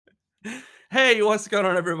Hey, what's going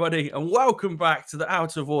on, everybody? And welcome back to the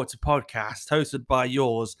Out of Water podcast, hosted by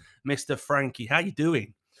yours, Mr. Frankie. How you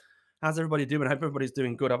doing? How's everybody doing? I hope everybody's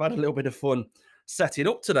doing good. I've had a little bit of fun setting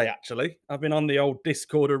up today, actually. I've been on the old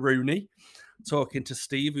Discord of Rooney, talking to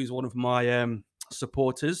Steve, who's one of my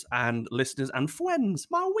supporters and listeners and friends,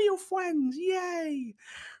 my real friends. Yay!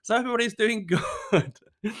 So everybody's doing good.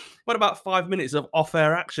 What about 5 minutes of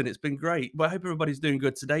off-air action? It's been great. But I hope everybody's doing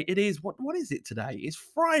good today. It is what is it today? It's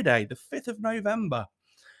Friday, the 5th of November.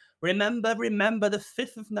 Remember the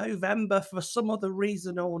 5th of November for some other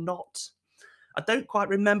reason or not. I don't quite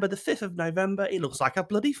remember the 5th of November. It looks like I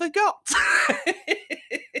bloody forgot.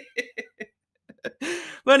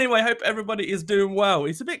 But anyway, I hope everybody is doing well.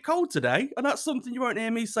 It's a bit cold today, and that's something you won't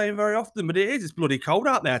hear me saying very often, but it is. It's bloody cold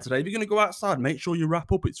out there today. If you're going to go outside, make sure you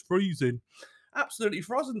wrap up. It's freezing. Absolutely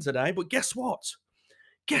frozen today, but guess what?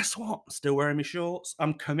 Guess what? Still wearing my shorts.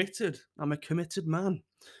 I'm committed. I'm a committed man.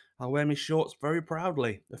 I wear my shorts very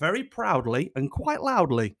proudly, and quite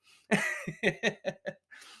loudly.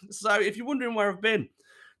 So, if you're wondering where I've been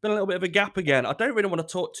a little bit of a gap again. I don't really want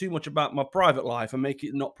to talk too much about my private life and make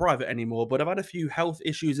it not private anymore, but I've had a few health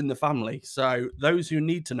issues in the family. So, those who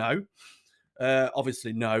need to know,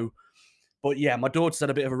 obviously know. But yeah, my daughter's had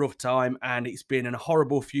a bit of a rough time, and it's been a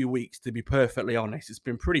horrible few weeks, to be perfectly honest. It's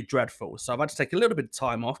been pretty dreadful. So, I've had to take a little bit of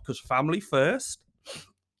time off because family first.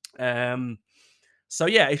 Um, so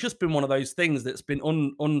yeah, it's just been one of those things that's been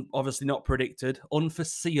obviously not predicted.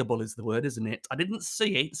 Unforeseeable is the word, isn't it? I didn't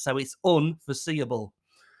see it, so it's unforeseeable.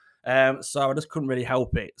 So I just couldn't really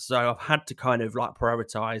help it. So I've had to kind of like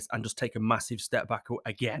prioritize and just take a massive step back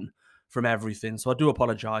again from everything. So I do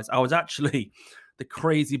apologize. I was actually the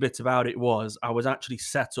crazy bit about it was I was actually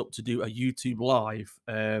set up to do a YouTube live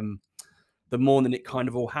the morning it kind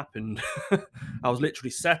of all happened. I was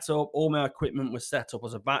literally set up, all my equipment was set up. I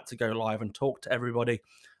was about to go live and talk to everybody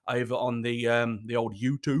over on the old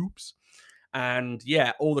YouTubes. And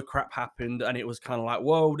yeah, all the crap happened, and it was kind of like,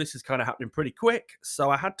 whoa, this is kind of happening pretty quick. So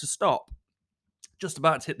I had to stop, just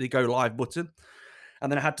about to hit the go live button,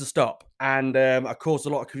 and then I had to stop. And I caused a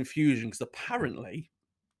lot of confusion because apparently,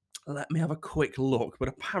 let me have a quick look, but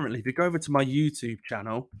apparently, if you go over to my YouTube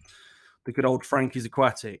channel, the good old Frankie's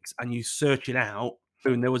Aquatics, and you search it out,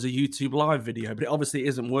 boom, there was a YouTube live video, but it obviously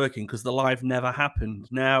isn't working because the live never happened.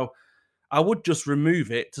 Now, I would just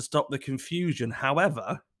remove it to stop the confusion.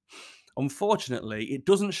 However, unfortunately, it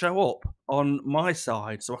doesn't show up on my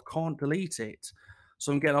side, so I can't delete it.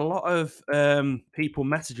 So I'm getting a lot of people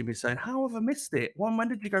messaging me saying, "How have I missed it? When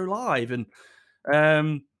did you go live?" And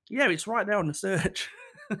yeah, it's right there on the search.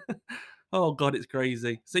 Oh god, it's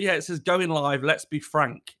crazy. So yeah, it says going live. Let's be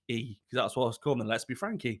Frank E, because that's what I was calling. Let's be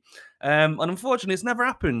Frankie. And unfortunately, it's never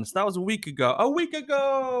happened. So that was a week ago. A week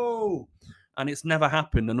ago, and it's never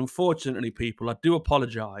happened. And unfortunately, people, I do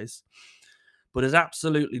apologise. But there's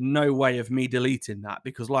absolutely no way of me deleting that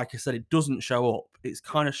because, like I said, it doesn't show up. It's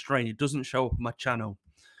kind of strange. It doesn't show up on my channel,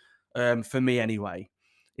 for me anyway.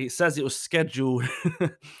 It says it was scheduled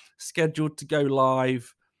scheduled to go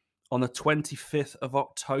live on the 25th of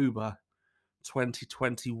October,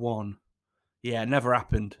 2021. Yeah, never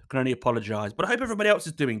happened. Can only apologise. But I hope everybody else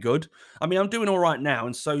is doing good. I mean, I'm doing all right now,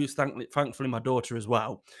 and so is thankfully my daughter as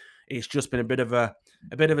well. It's just been a bit of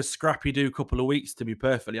a scrappy do couple of weeks, to be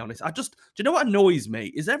perfectly honest. Do you know what annoys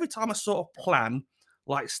me is every time I sort of plan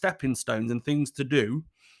like stepping stones and things to do,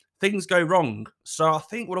 things go wrong. So I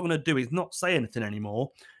think what I'm going to do is not say anything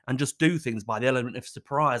anymore and just do things by the element of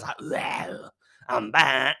surprise, like "Well, I'm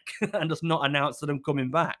back," and just not announce that I'm coming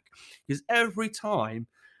back. Because every time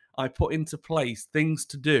I put into place things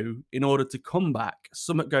to do in order to come back,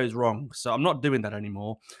 something goes wrong. So I'm not doing that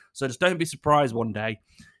anymore. So just don't be surprised one day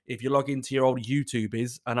if you log into your old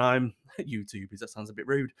YouTubers and I'm YouTubers, that sounds a bit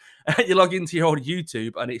rude. You log into your old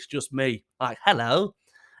YouTube and it's just me. Like, hello.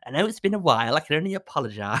 I know it's been a while. I can only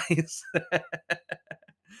apologize.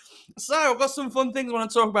 So, I've got some fun things I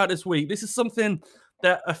want to talk about this week. This is something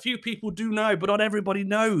that a few people do know, but not everybody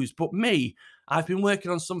knows. But me, I've been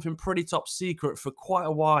working on something pretty top secret for quite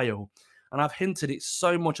a while. And I've hinted it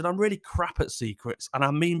so much, and I'm really crap at secrets. And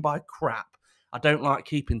I mean by crap, I don't like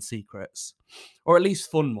keeping secrets, or at least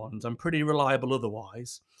fun ones. I'm pretty reliable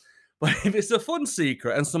otherwise. But if it's a fun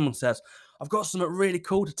secret and someone says, I've got something really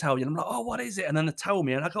cool to tell you, and I'm like, oh, what is it? And then they tell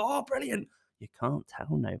me, and I go, oh, brilliant. You can't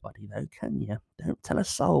tell nobody, though, can you? Don't tell a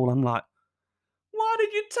soul. I'm like, why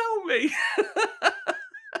did you tell me?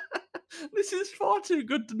 This is far too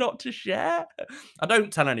good not to share. I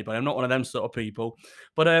don't tell anybody. I'm not one of them sort of people.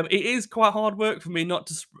 But it is quite hard work for me not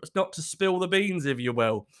to spill the beans, if you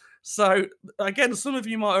will. So again, some of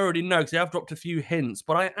you might already know because I've dropped a few hints.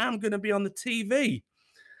 But I am going to be on the TV.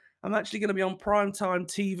 I'm actually going to be on primetime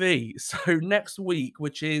TV. So next week,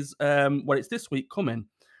 which is, well, it's this week coming.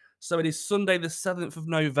 So it is Sunday, the 7th of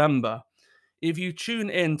November. If you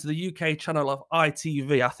tune in to the UK channel of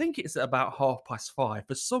ITV, I think it's at about 5:30.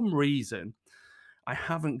 For some reason, I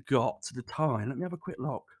haven't got to the time. Let me have a quick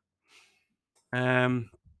look.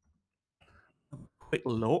 Um, quick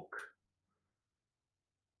look.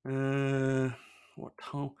 What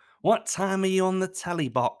time? What time are you on the telly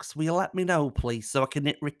box? Will you let me know, please, so I can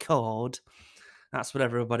hit record? That's what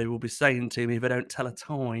everybody will be saying to me if I don't tell a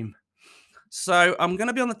time. So I'm going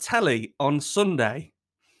to be on the telly on Sunday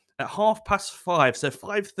at 5:30, so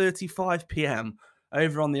 5:35 p.m.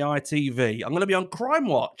 over on the ITV. I'm going to be on Crime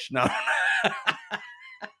Watch now.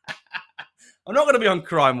 I'm not going to be on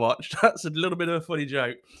Crime Watch. That's a little bit of a funny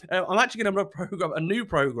joke. I'm actually going to have a new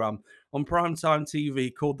program on primetime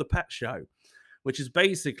TV called The Pet Show, which is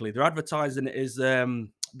basically, they're advertising it as,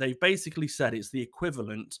 they've basically said it's the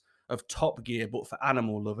equivalent of Top Gear, but for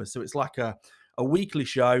animal lovers. So it's like a weekly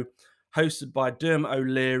show hosted by Dermot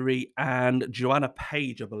O'Leary and Joanna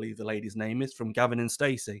Page, I believe the lady's name is, from Gavin and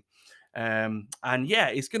Stacey. And yeah,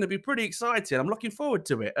 it's going to be pretty exciting. I'm looking forward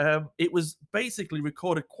to it. It was basically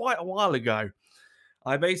recorded quite a while ago.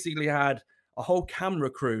 I basically had a whole camera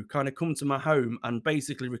crew kind of come to my home and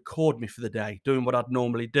basically record me for the day, doing what I'd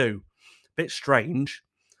normally do. Bit strange.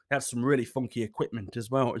 They had some really funky equipment as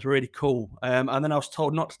well. It was really cool. And then I was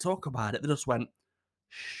told not to talk about it. They just went,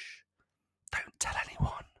 shh, don't tell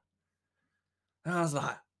anyone. And I was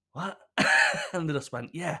like, what? And they just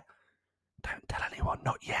went, yeah, don't tell anyone,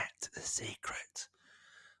 not yet. It's a secret.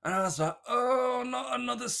 And I was like, oh, not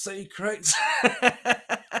another secret.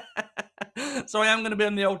 So I am going to be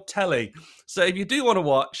on the old telly. So if you do want to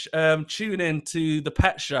watch, tune in to The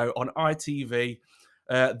Pet Show on ITV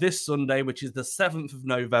this Sunday, which is the 7th of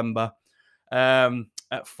November, at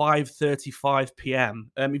 5:35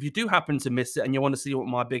 p.m. If you do happen to miss it and you want to see what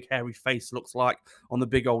my big hairy face looks like on the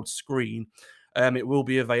big old screen, it will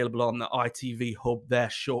be available on the ITV hub there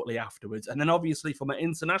shortly afterwards. And then obviously for my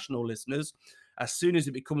international listeners, as soon as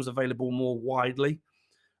it becomes available more widely,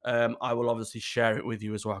 I will obviously share it with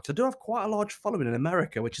you as well. Because I do have quite a large following in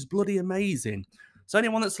America, which is bloody amazing. So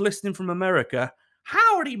anyone that's listening from America,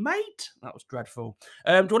 howdy, mate. That was dreadful.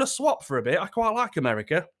 Do you want to swap for a bit? I quite like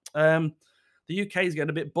America. The UK is getting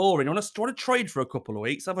a bit boring. I want to trade for a couple of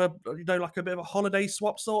weeks, have a like a bit of a holiday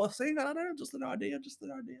swap sort of thing. I don't know, just an idea.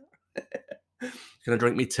 Gonna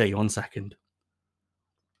drink me tea. 1 second.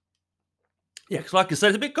 Yeah, because like I said,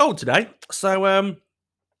 it's a bit cold today, so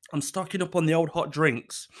I'm stocking up on the old hot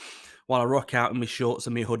drinks while I rock out in my shorts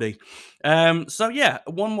and my hoodie. So yeah,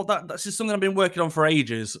 one more that's just something I've been working on for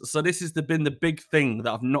ages. So this has been the big thing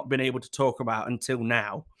that I've not been able to talk about until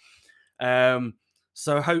now.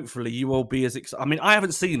 So hopefully you will be as excited. I mean, I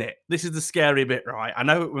haven't seen it. This is the scary bit, right? I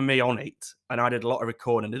know it was me on it, and I did a lot of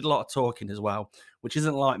recording, did a lot of talking as well, which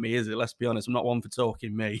isn't like me, is it? Let's be honest. I'm not one for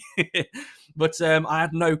talking, me. But I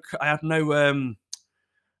had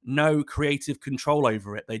no creative control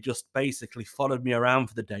over it. They just basically followed me around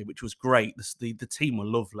for the day, which was great. The team were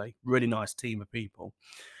lovely, really nice team of people.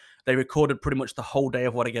 They recorded pretty much the whole day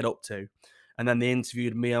of what I get up to, and then they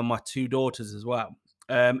interviewed me and my 2 daughters as well.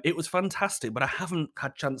 It was fantastic, but I haven't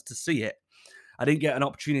had a chance to see it. I didn't get an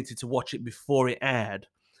opportunity to watch it before it aired.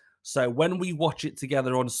 So when we watch it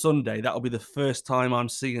together on Sunday, that'll be the first time I'm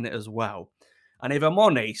seeing it as well. And if I'm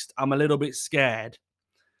honest, I'm a little bit scared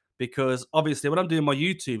because obviously when I'm doing my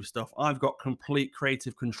YouTube stuff, I've got complete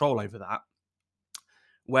creative control over that.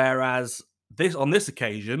 Whereas on this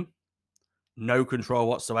occasion, no control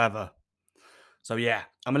whatsoever. So yeah,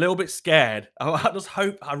 I'm a little bit scared.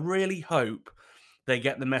 I really hope they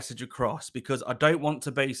get the message across because I don't want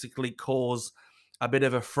to basically cause a bit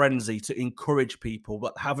of a frenzy to encourage people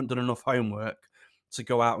that haven't done enough homework to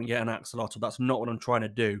go out and get an axolotl. That's not what I'm trying to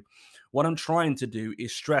do. What I'm trying to do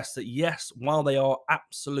is stress that yes, while they are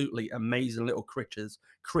absolutely amazing little critters,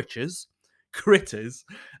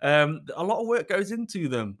 a lot of work goes into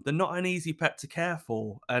them. They're not an easy pet to care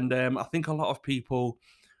for. And I think a lot of people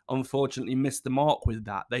unfortunately miss the mark with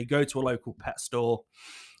that. They go to a local pet store,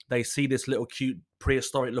 they see this little cute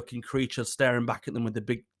prehistoric looking creature staring back at them with a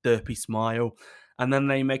big derpy smile, and then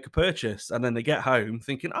they make a purchase, and then they get home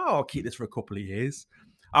thinking, oh, I'll keep this for a couple of years.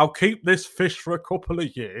 I'll keep this fish for a couple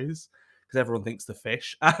of years, because everyone thinks the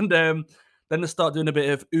fish. And then they start doing a bit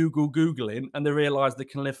of Googling, and they realise they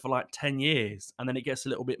can live for like 10 years, and then it gets a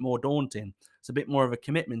little bit more daunting. It's a bit more of a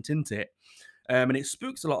commitment, isn't it? And it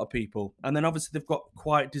spooks a lot of people. And then obviously they've got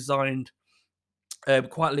quite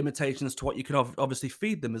limitations to what you can obviously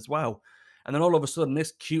feed them as well. And then all of a sudden,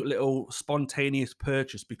 this cute little spontaneous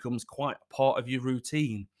purchase becomes quite a part of your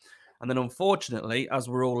routine. And then unfortunately, as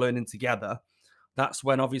we're all learning together, that's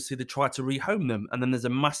when obviously they try to rehome them. And then there's a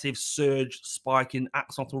massive surge spike in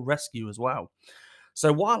axolotl rescue as well.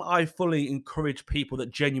 So while I fully encourage people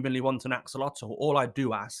that genuinely want an axolotl, all I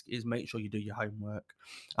do ask is make sure you do your homework.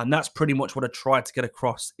 And that's pretty much what I tried to get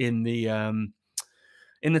across in the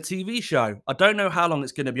TV show. I don't know how long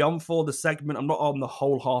it's going to be on for, the segment. I'm not on the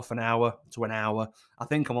whole half an hour to an hour. I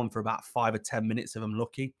think I'm on for about 5 or 10 minutes if I'm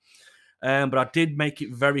lucky. But I did make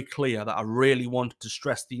it very clear that I really wanted to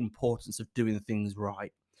stress the importance of doing things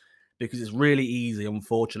right. Because it's really easy,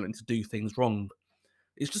 unfortunately, to do things wrong.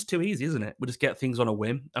 It's just too easy, isn't it? We just get things on a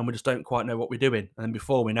whim and we just don't quite know what we're doing. And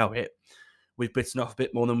before we know it, we've bitten off a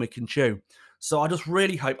bit more than we can chew. So I just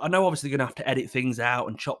really hope, I know obviously you're going to have to edit things out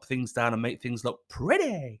and chop things down and make things look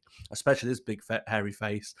pretty, especially this big fat hairy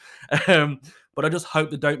face. But I just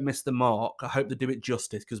hope they don't miss the mark. I hope they do it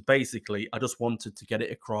justice, because basically I just wanted to get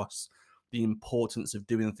it across the importance of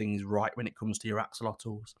doing things right when it comes to your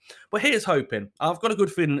axolotls. But here's hoping. I've got a good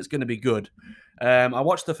feeling it's going to be good. I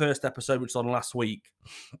watched the first episode, which was on last week.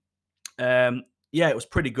 Yeah, it was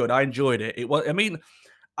pretty good. I enjoyed it.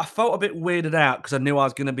 I felt a bit weirded out because I knew I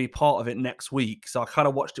was going to be part of it next week. So I kind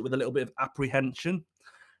of watched it with a little bit of apprehension.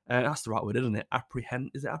 That's the right word, isn't it?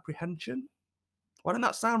 Is it apprehension? Why doesn't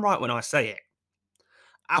that sound right when I say it?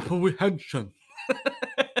 Apprehension.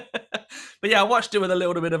 But yeah, I watched it with a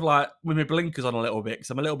little bit of with my blinkers on a little bit because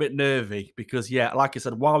I'm a little bit nervy. Because yeah, like I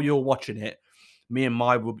said, while you're watching it, me and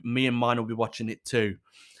mine will be watching it too.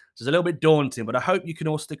 So it's a little bit daunting, but I hope you can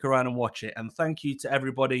all stick around and watch it. And thank you to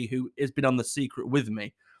everybody who has been on The Secret with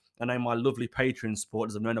me. I know my lovely Patreon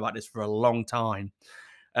supporters have known about this for a long time.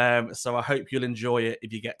 So I hope you'll enjoy it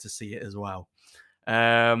if you get to see it as well.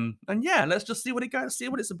 And yeah, let's just see what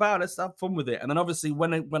it's about. Let's have fun with it. And then obviously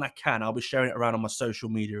when I can, I'll be sharing it around on my social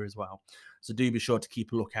media as well. So do be sure to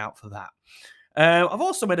keep a lookout for that. I've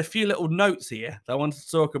also made a few little notes here that I wanted to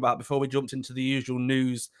talk about before we jumped into the usual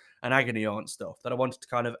news and agony aunt stuff that I wanted to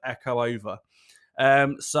kind of echo over.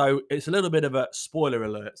 So it's a little bit of a spoiler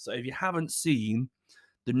alert. So if you haven't seen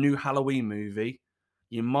the new Halloween movie,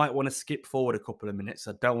 you might want to skip forward a couple of minutes.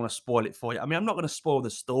 I don't want to spoil it for you. I mean, I'm not going to spoil the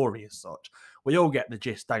story as such. We all get the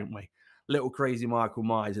gist, don't we? Little crazy Michael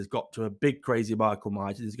Myers has got to a big crazy Michael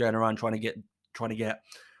Myers. He's going around trying to get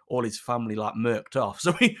all his family murked off.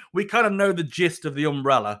 So we kind of know the gist of the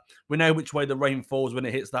umbrella. We know which way the rain falls when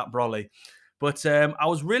it hits that brolly. But I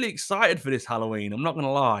was really excited for this Halloween. I'm not going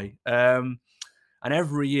to lie. And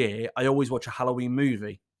every year I always watch a Halloween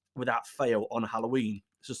movie without fail on Halloween.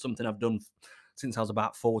 It's just something I've done since I was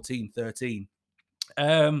about 14, 13.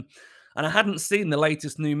 And I hadn't seen the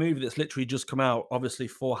latest new movie that's literally just come out, obviously,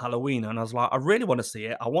 for Halloween. And I was like, I really want to see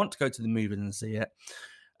it. I want to go to the movies and see it.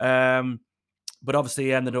 But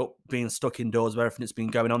obviously, I ended up being stuck indoors with everything that's been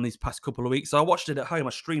going on these past couple of weeks. So I watched it at home. I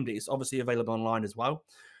streamed it. It's obviously available online as well.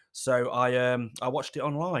 So I watched it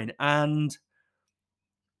online. And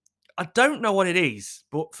I don't know what it is.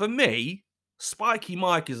 But for me, Spiky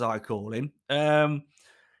Mike, as I call him,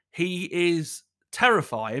 he is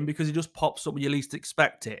terrifying because he just pops up when you least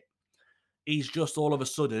expect it. He's just all of a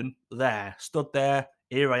sudden there, stood there.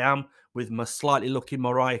 Here I am with my slightly looking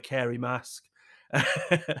Mariah Carey mask.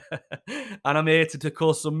 And I'm here to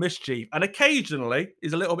cause some mischief. And occasionally,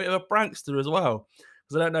 he's a little bit of a prankster as well.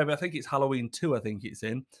 Because I don't know, but I think it's Halloween 2, I think it's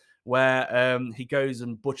in, where he goes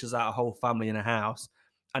and butchers out a whole family in a house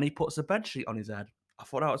and he puts a bedsheet on his head. I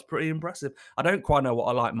thought that was pretty impressive. I don't quite know what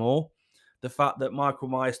I like more. The fact that Michael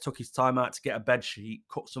Myers took his time out to get a bedsheet,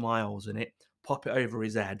 cut some eye holes in it, pop it over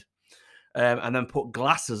his head, and then put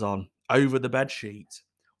glasses on over the bedsheet.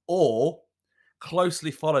 Or closely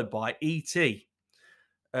followed by E.T.,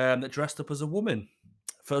 that dressed up as a woman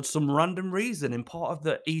for some random reason. In part of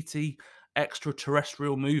the E.T.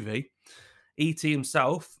 extraterrestrial movie, E.T.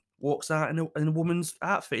 himself walks out in a woman's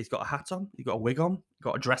outfit. He's got a hat on, he's got a wig on, he's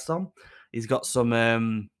got a dress on, he's got some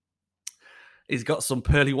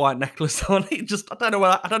pearly white necklace on. I don't know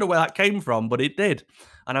where that came from, but it did,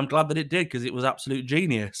 and I'm glad that it did because it was absolute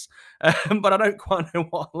genius. But I don't quite know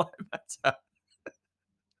what I like better.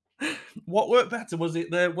 What worked better? Was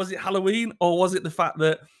it Halloween, or was it the fact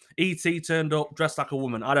that E.T. turned up dressed like a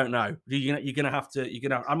woman? I don't know.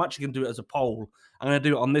 I'm actually gonna do it as a poll. I'm gonna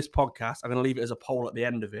do it on this podcast. I'm gonna leave it as a poll at the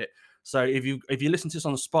end of it. So if you listen to this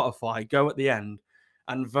on Spotify, go at the end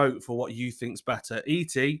and vote for what you think's better.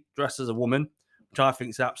 E.T. dressed as a woman, which I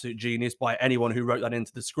think is absolute genius by anyone who wrote that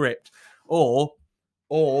into the script, or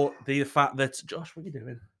the fact that Josh, what are you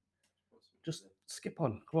doing? Just skip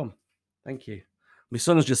on. Come on. Thank you. My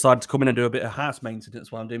son's decided to come in and do a bit of house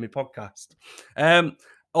maintenance while I'm doing my podcast.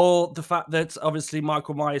 Or the fact that obviously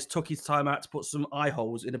Michael Myers took his time out to put some eye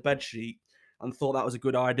holes in a bedsheet and thought that was a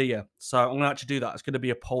good idea. So I'm going to actually do that. It's going to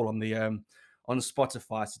be a poll on the on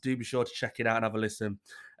Spotify, so do be sure to check it out and have a listen.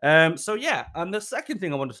 So yeah, and the second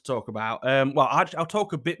thing I wanted to talk about, I'll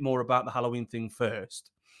talk a bit more about the Halloween thing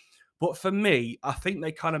first. But for me, I think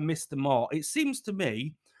they kind of missed the mark. It seems to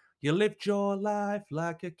me you lived your life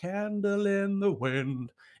like a candle in the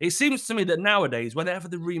wind. It seems to me that nowadays, whenever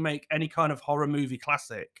they remake any kind of horror movie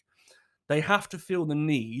classic, they have to feel the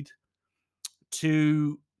need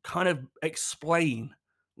to kind of explain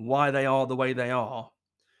why they are the way they are.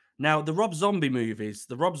 Now, the Rob Zombie movies,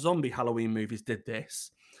 the Rob Zombie Halloween movies did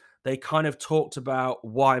this. They kind of talked about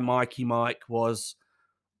why Mikey Mike was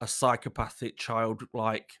a psychopathic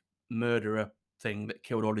child-like murderer thing that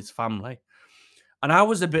killed all his family. And I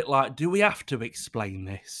was a bit like, do we have to explain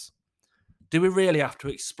this? Do we really have to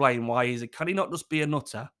explain why he's a... Can he not just be a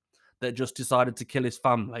nutter that just decided to kill his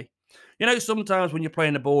family? You know, sometimes when you're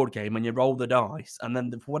playing a board game and you roll the dice and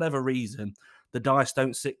then for whatever reason, the dice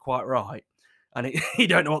don't sit quite right and you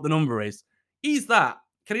don't know what the number is. He's that.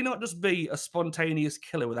 Can he not just be a spontaneous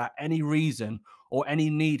killer without any reason or any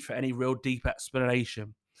need for any real deep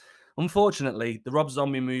explanation? Unfortunately, the Rob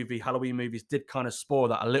Zombie movie, Halloween movies did kind of spoil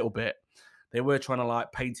that a little bit. They were trying to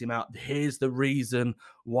like paint him out. Here's the reason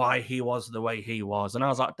why he was the way he was. And I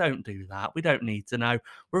was like, don't do that. We don't need to know.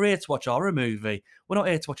 We're here to watch a horror movie. We're not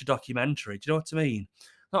here to watch a documentary. Do you know what I mean?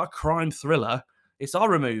 Not a crime thriller. It's a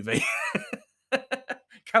horror movie.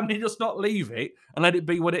 Can we just not leave it and let it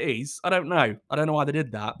be what it is? I don't know. I don't know why they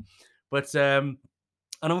did that. But, and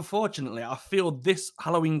unfortunately, I feel this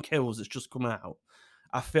Halloween Kills that's just come out,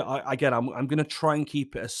 again, I'm going to try and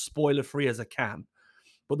keep it as spoiler-free as I can.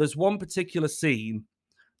 But there's one particular scene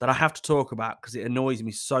that I have to talk about because it annoys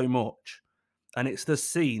me so much. And it's the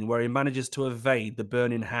scene where he manages to evade the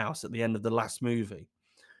burning house at the end of the last movie.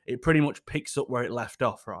 It pretty much picks up where it left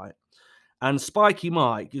off, right? And Spiky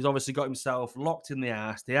Mike, he's obviously got himself locked in the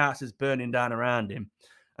house is burning down around him.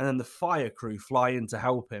 And then the fire crew fly in to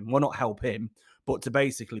help him. Well, not help him, but to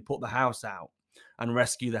basically put the house out and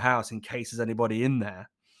rescue the house in case there's anybody in there.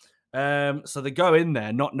 So they go in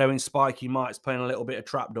there not knowing Spiky Mike's playing a little bit of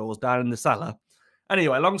trapdoors down in the cellar.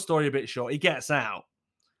 Anyway, long story a bit short, he gets out.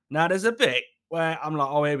 Now, there's a bit where I'm like,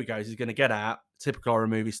 oh, here we go. He's going to get out, typical horror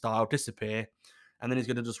movie style, disappear. And then he's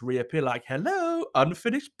going to just reappear like, hello,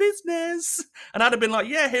 unfinished business. And I'd have been like,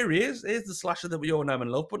 yeah, here he is. Here's the slasher that we all know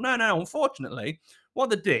and love. But no, unfortunately,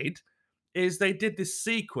 what they did is they did this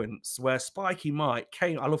sequence where Spiky Mike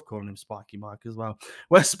came. I love calling him Spiky Mike as well.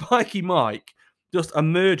 Where Spiky Mike just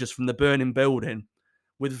emerges from the burning building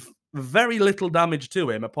with very little damage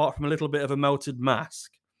to him, apart from a little bit of a melted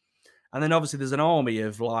mask. And then obviously there's an army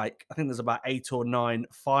of like, I think there's about 8 or 9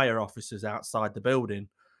 fire officers outside the building.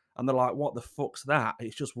 And they're like, what the fuck's that?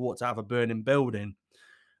 It's just walked out of a burning building.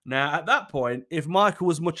 Now, at that point, if Michael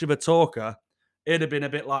was much of a talker, it'd have been a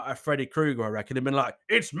bit like a Freddy Krueger, I reckon. He'd been like,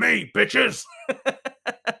 it's me, bitches! But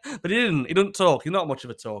he didn't. He doesn't talk. He's not much of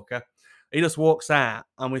a talker. He just walks out,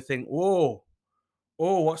 and we think, whoa,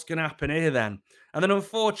 what's going to happen here then? And then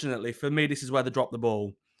unfortunately, for me, this is where they dropped the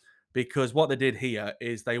ball. Because what they did here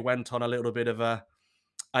is they went on a little bit of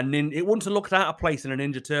it wouldn't have looked out of place in a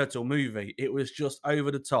Ninja Turtle movie. It was just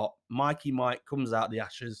over the top. Mikey Mike comes out the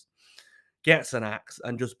ashes, gets an axe,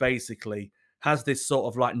 and just basically has this sort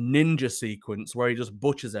of like ninja sequence where he just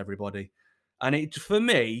butchers everybody. And it, for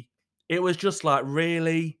me, it was just like,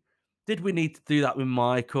 really? Did we need to do that with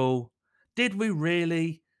Michael? Did we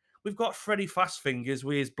really? We've got Freddy Fastfingers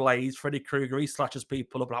with his blades. Freddy Krueger, he slashes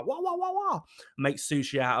people up like, wah, makes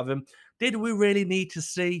sushi out of him. Did we really need to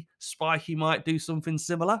see Spiky Mike do something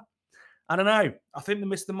similar? I don't know. I think they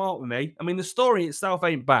missed the mark with me. I mean, the story itself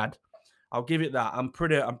ain't bad. I'll give it that. I'm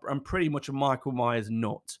pretty much a Michael Myers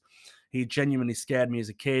nut. He genuinely scared me as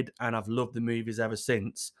a kid, and I've loved the movies ever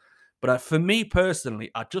since. But for me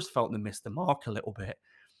personally, I just felt they missed the mark a little bit.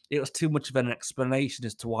 It was too much of an explanation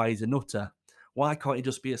as to why he's a nutter. Why can't he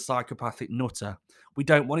just be a psychopathic nutter? We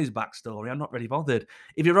don't want his backstory. I'm not really bothered.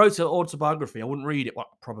 If he wrote an autobiography, I wouldn't read it. Well,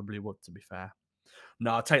 I probably would, to be fair.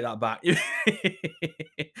 No, I'll take that back.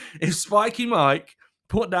 If Spiky Mike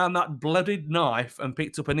put down that bloodied knife and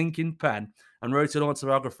picked up an inking pen and wrote an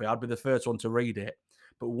autobiography, I'd be the first one to read it.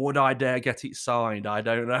 But would I dare get it signed? I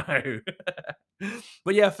don't know.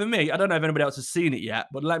 But yeah, for me, I don't know if anybody else has seen it yet,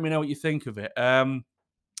 but let me know what you think of it.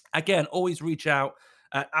 Again, always reach out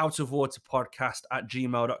at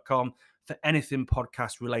outofwaterpodcast@gmail.com for anything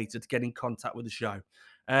podcast related to get in contact with the show.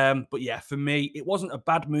 But yeah, for me, it wasn't a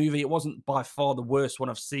bad movie. It wasn't by far the worst one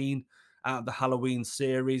I've seen out of the Halloween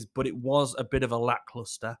series, but it was a bit of a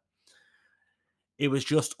lackluster. It was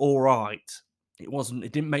just all right.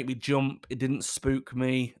 It didn't make me jump. It didn't spook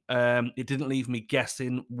me. It didn't leave me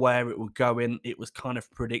guessing where it would go in. It was kind of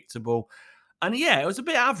predictable. And yeah, it was a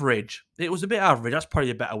bit average. It was a bit average. That's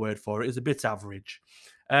probably a better word for it. It was a bit average.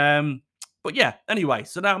 Um, but yeah, anyway,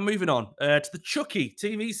 so now moving on to the Chucky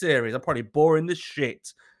TV series. I'm probably boring the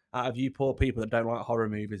shit out of you poor people that don't like horror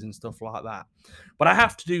movies and stuff like that. But I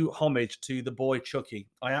have to do homage to the boy Chucky.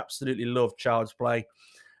 I absolutely love Child's Play.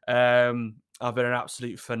 I've been an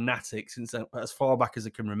absolute fanatic since as far back as I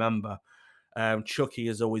can remember. Chucky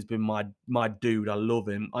has always been my dude. I love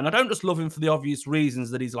him, and I don't just love him for the obvious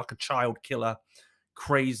reasons that he's like a child killer,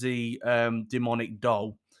 crazy demonic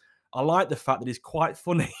doll. I like the fact that he's quite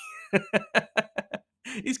funny.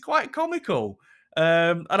 He's quite comical.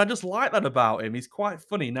 And I just like that about him. He's quite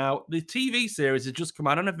funny. Now, the TV series has just come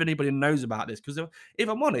out. I don't know if anybody knows about this because if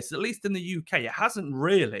I'm honest, at least in the UK, it hasn't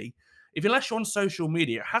really, if unless you're on social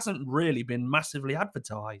media, it hasn't really been massively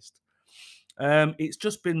advertised. It's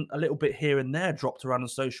just been a little bit here and there dropped around on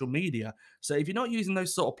social media. So if you're not using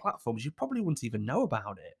those sort of platforms, you probably wouldn't even know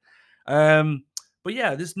about it. But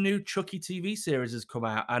yeah, this new Chucky TV series has come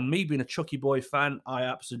out, and me being a Chucky boy fan, I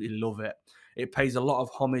absolutely love it. It pays a lot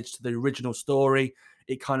of homage to the original story.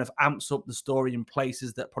 It kind of amps up the story in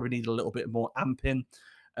places that probably need a little bit more amping.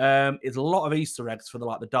 It's a lot of Easter eggs for the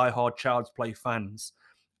diehard Child's Play fans,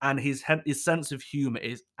 and his sense of humor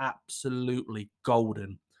is absolutely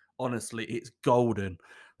golden. Honestly, it's golden.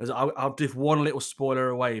 I'll give one little spoiler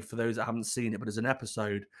away for those that haven't seen it, but there's an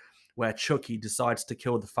episode where Chucky decides to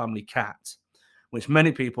kill the family cat, which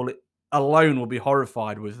many people alone will be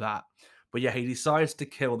horrified with that. But yeah, he decides to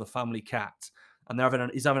kill the family cat, and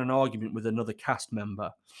he's having an argument with another cast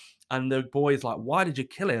member. And the boy's like, "Why did you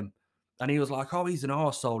kill him?" And he was like, "Oh, he's an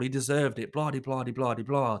arsehole. He deserved it. Blah, blah, blah, blah,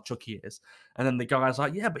 blah, Chucky is." And then the guy's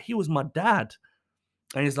like, "Yeah, but he was my dad."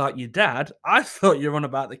 And he's like, "Your dad? I thought you were on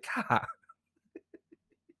about the cat."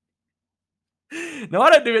 No, I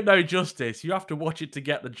don't do it no justice. You have to watch it to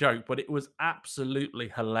get the joke, but it was absolutely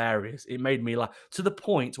hilarious. It made me laugh to the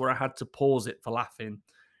point where I had to pause it for laughing.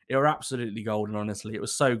 It were absolutely golden, honestly. It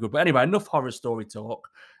was so good. But anyway, enough horror story talk.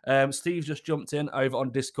 Steve just jumped in over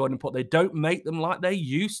on Discord and put, they don't make them like they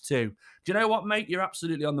used to. Do you know what, mate? You're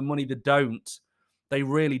absolutely on the money. They don't. They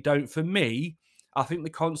really don't. For me, I think they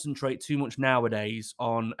concentrate too much nowadays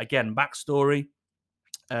on, again, backstory,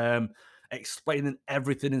 explaining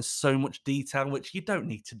everything in so much detail, which you don't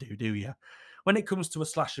need to do you? When it comes to a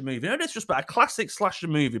slasher movie, and it's just about a classic slasher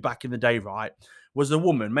movie back in the day, right? Was a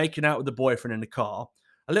woman making out with a boyfriend in the car,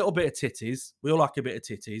 a little bit of titties. We all like a bit of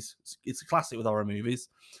titties. It's a classic with horror movies.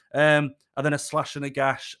 And then a slash and a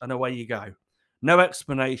gash, and away you go. No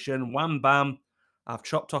explanation. Wham bam. I've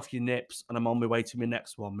chopped off your nips, and I'm on my way to my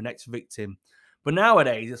next one, my next victim. But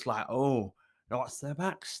nowadays, it's like, oh, what's the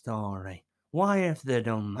backstory? Why have they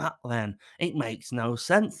done that then? It makes no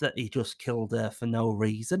sense that he just killed her for no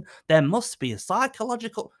reason. There must be a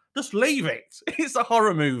psychological. Just leave it. It's a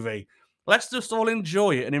horror movie. Let's just all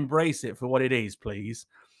enjoy it and embrace it for what it is, please.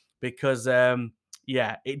 Because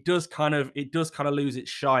yeah, it does kind of lose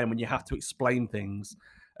its shine when you have to explain things.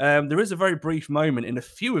 There is a very brief moment in a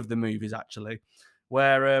few of the movies actually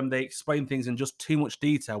where they explain things in just too much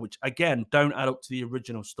detail, which again don't add up to the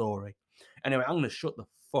original story. Anyway, I'm going to shut the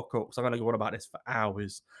fuck up because I'm going to go on about this for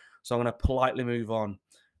hours. So I'm going to politely move on.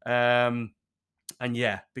 And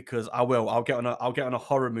yeah, because I'll get on a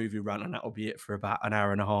horror movie rant, and that'll be it for about an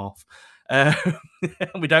hour and a half.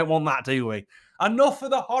 We don't want that, do we? Enough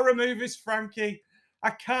of the horror movies, Frankie.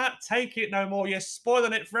 I can't take it no more. You're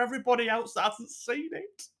spoiling it for everybody else that hasn't seen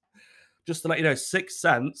it. Just to let you know, Sixth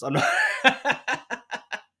Sense. I'm not.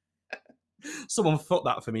 Someone fucked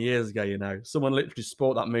that for me years ago, you know. Someone literally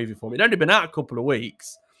spoiled that movie for me. It'd only been out a couple of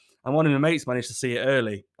weeks, and one of my mates managed to see it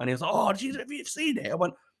early. And he was like, "Oh, have you seen it?" I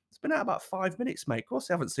went, "It's been out about 5 minutes, mate. Of course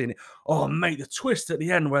I haven't seen it." "Oh, mate, the twist at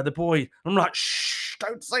the end where the boy..." I'm like, "Shh,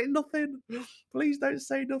 don't say nothing. Please don't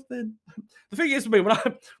say nothing." The thing is, for me,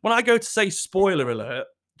 when I go to say spoiler alert,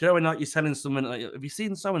 do you know when like you're telling someone, like, "Have you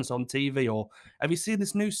seen so-and-so on TV?" Or "Have you seen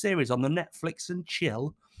this new series on the Netflix and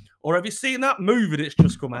chill?" Or "Have you seen that movie that's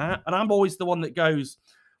just come out?" And I'm always the one that goes,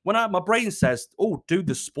 my brain says, "Oh, do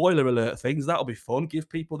the spoiler alert things. That'll be fun. Give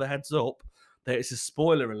people the heads up that it's a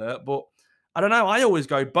spoiler alert." But I don't know. I always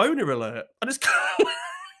go boner alert. I just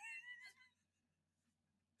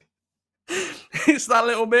it's that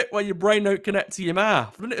little bit where your brain don't connect to your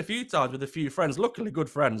mouth. I've done it a few times with a few friends, luckily good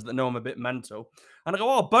friends that know I'm a bit mental. And I go,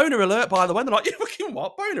 "Oh, boner alert, by the way." And they're like, "You fucking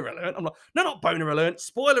what? Boner alert?" I'm like, "No, not boner alert.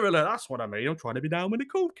 Spoiler alert. That's what I mean. I'm trying to be down with the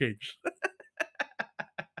cool kids."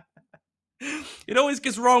 It always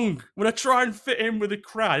gets wrong when I try and fit in with a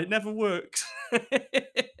crowd. It never works.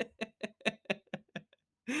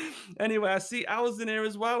 Anyway, I see Al's in here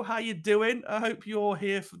as well. How you doing? I hope you're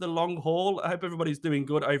here for the long haul. I hope everybody's doing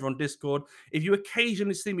good over on Discord. If you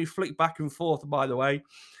occasionally see me flick back and forth, by the way,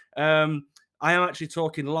 I am actually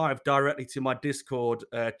talking live directly to my Discord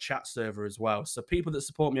chat server as well. So people that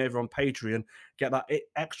support me over on Patreon get that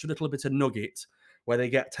extra little bit of nugget where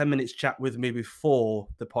they get 10 minutes chat with me before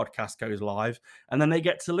the podcast goes live. And then they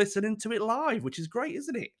get to listen into it live, which is great,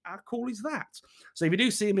 isn't it? How cool is that? So if you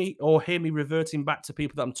do see me or hear me reverting back to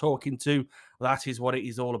people that I'm talking to, that is what it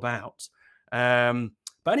is all about. But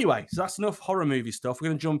anyway, so that's enough horror movie stuff. We're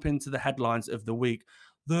going to jump into the headlines of the week.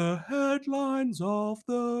 The headlines of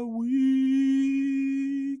the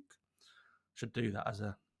week. Should do that as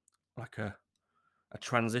a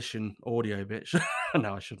transition audio bit.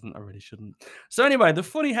 No, I shouldn't. I really shouldn't. So anyway, the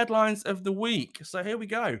funny headlines of the week. So here we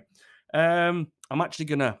go. I'm actually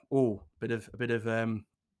gonna a bit of.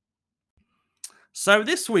 So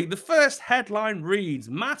this week, the first headline reads: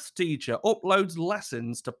 Maths teacher uploads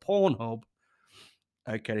lessons to Pornhub.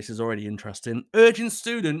 Okay, this is already interesting. Urging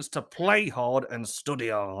students to play hard and study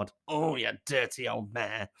hard. Oh, you dirty old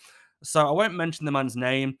man. So I won't mention the man's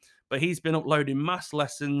name, but he's been uploading maths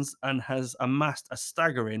lessons and has amassed a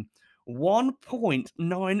staggering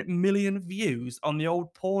 1.9 million views on the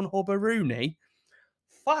old Pornhub Rooney.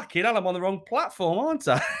 Fucking hell, I'm on the wrong platform, aren't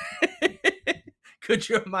I? Could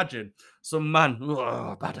you imagine some man,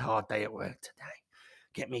 bad hard day at work today.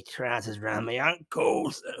 Get me trousers round my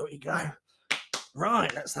ankles. There we go.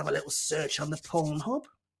 Right, let's have a little search on the Pornhub.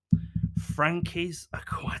 Frankie's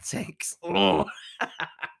Aquatics. Oh.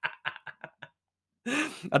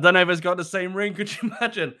 I don't know if it's got the same ring. Could you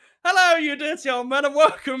imagine? Hello, you dirty old man, and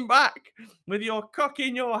welcome back with your cock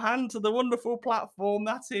in your hand to the wonderful platform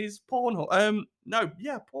that is Pornhub.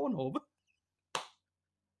 Pornhub.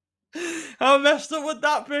 How messed up would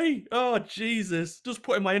that be? Oh, Jesus. Just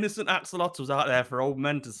putting my innocent axolotls out there for old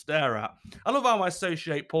men to stare at. I love how I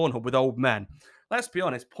associate Pornhub with old men. Let's be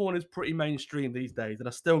honest, porn is pretty mainstream these days, and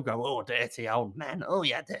I still go, oh, dirty old man. Oh,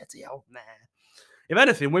 yeah, dirty old man. If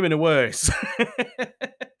anything, women are worse.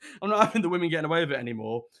 I'm not having the women getting away with it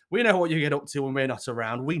anymore. We know what you get up to when we're not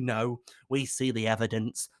around. We know. We see the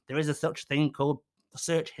evidence. There is a such thing called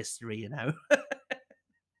search history, you know.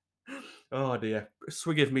 Oh, dear.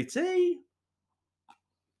 Swig of me tea.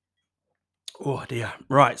 Oh, dear.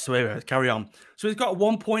 Right, so anyway, let's carry on. So he's got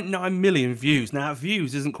 1.9 million views. Now,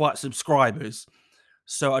 views isn't quite subscribers,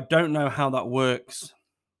 so I don't know how that works.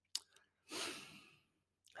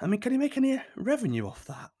 I mean, can he make any revenue off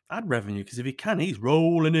that? Ad revenue, because if he can, he's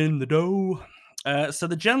rolling in the dough. So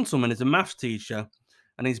the gentleman is a maths teacher,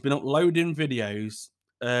 and he's been uploading videos,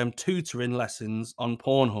 tutoring lessons on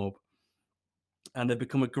Pornhub, and they've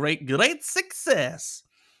become a great success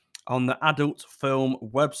on the adult film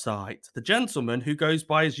website. The gentleman, who goes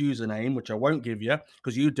by his username, which I won't give you,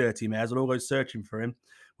 because you dirty mares will all go searching for him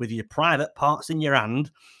with your private parts in your hand.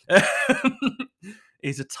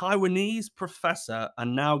 He's a Taiwanese professor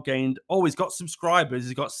and now gained, he's got subscribers.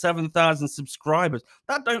 He's got 7,000 subscribers.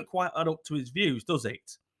 That don't quite add up to his views, does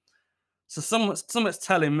it? So someone's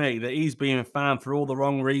telling me that he's being found for all the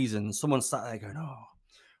wrong reasons. Someone sat there going, oh,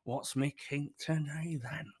 what's me kink today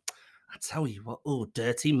then? I tell you what,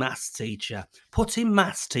 dirty maths teacher. Put in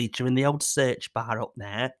maths teacher in the old search bar up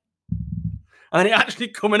there. And then he actually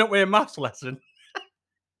coming up with a maths lesson.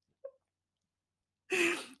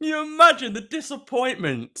 You imagine the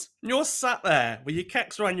disappointment. You're sat there with your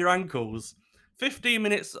kecks around your ankles, 15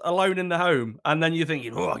 minutes alone in the home, and then you're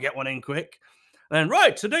thinking, I'll get one in quick. And then,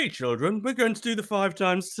 right, today, children, we're going to do the 5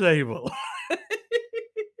 times table.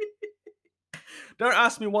 Don't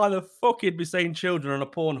ask me why the fuck he'd be saying children on a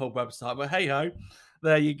Pornhub website, but hey-ho,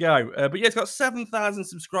 there you go. But yeah, it's got 7,000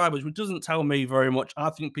 subscribers, which doesn't tell me very much. I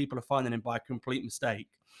think people are finding him by complete mistake.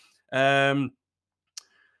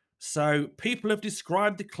 So people have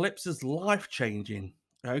described the clips as life-changing.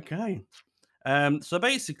 Okay. So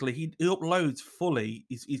basically, he uploads fully.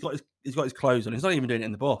 He's got his clothes on. He's not even doing it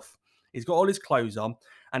in the buff. He's got all his clothes on,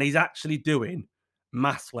 and he's actually doing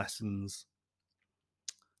math lessons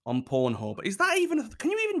on Pornhub. Is that even?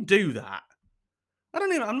 Can you even do that? I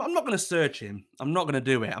don't even. I'm not going to search him. I'm not going to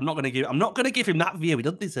do it. I'm not going to give him that view. He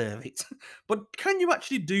doesn't deserve it. But can you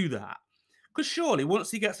actually do that? Because surely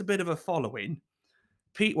once he gets a bit of a following,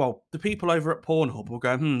 the people over at Pornhub will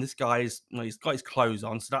go, this guy's he's got his clothes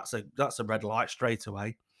on, so that's a red light straight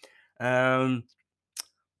away.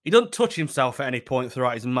 He doesn't touch himself at any point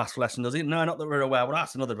throughout his maths lesson, does he? No, not that we're aware. Well,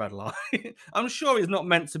 that's another red light. I'm sure he's not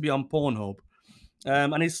meant to be on Pornhub.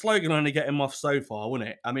 And his slogan only get him off so far, wouldn't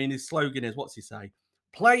it? I mean, his slogan is, what's he say?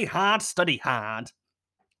 Play hard, study hard.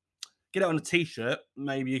 Get it on a t-shirt.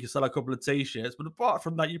 Maybe you can sell a couple of t-shirts. But apart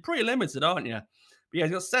from that, you're pretty limited, aren't you? But yeah,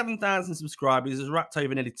 he's got 7,000 subscribers. He's racked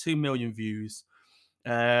over nearly 2 million views.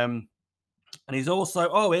 And he's also,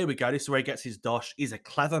 oh, here we go. This is where he gets his dosh. He's a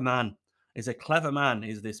clever man. He's a clever man,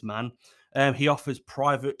 is this man. He offers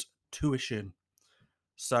private tuition.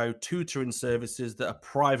 So tutoring services that are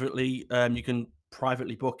privately, you can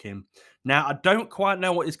privately book him. Now, I don't quite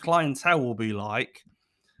know what his clientele will be like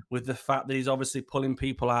with the fact that he's obviously pulling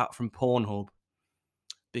people out from Pornhub.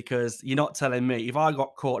 Because you're not telling me, if I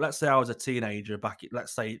got caught, let's say I was a teenager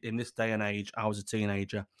let's say in this day and age, I was a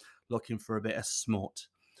teenager looking for a bit of smut.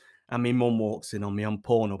 And my mum walks in on me on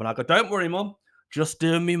Pornhub. And I go, don't worry, mum, just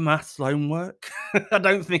doing me maths homework. I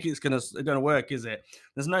don't think it's gonna work, is it?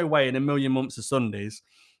 There's no way in a million months of Sundays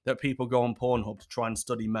that people go on Pornhub to try and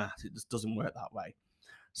study math. It just doesn't work that way.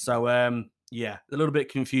 So yeah, a little bit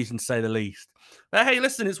confusing to say the least. But hey,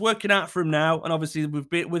 listen, it's working out for him now, and obviously with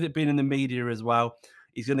it being in the media as well,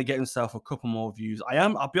 he's going to get himself a couple more views.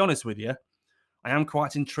 I'll be honest with you, I am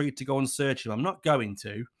quite intrigued to go and search him. I'm not going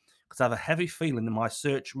to because I have a heavy feeling that my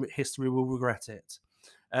search history will regret it.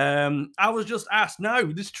 I was just asked.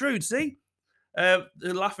 No, this is true. See, they're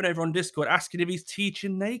laughing over on Discord, asking if he's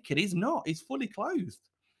teaching naked. He's not. He's fully clothed.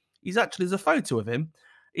 He's actually, there's a photo of him.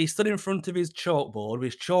 He stood in front of his chalkboard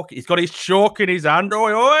with his chalk. He's got his chalk in his hand.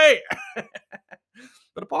 Oi, oi!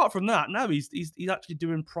 But apart from that, no, he's actually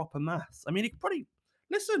doing proper maths. I mean, he could probably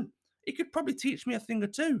listen. He could probably teach me a thing or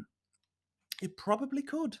two. He probably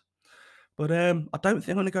could. But I don't think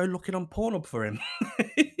I'm going to go looking on Pornhub for him.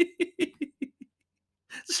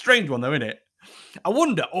 It's a strange one, though, isn't it? I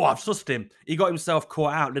wonder. Oh, I've sussed him. He got himself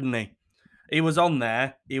caught out, didn't he? He was on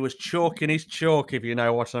there. He was chalking his chalk, if you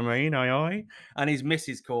know what I mean. Aye. And his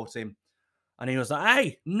missus caught him. And he was like,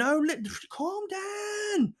 hey, no, calm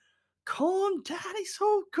down. Calm down. It's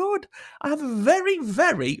all good. I have a very,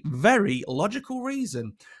 very, very logical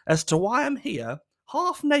reason as to why I'm here,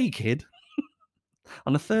 half naked,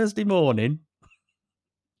 on a Thursday morning,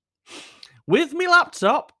 with my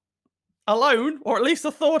laptop, alone, or at least I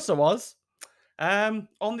thought I was.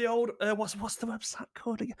 On the old, what's the website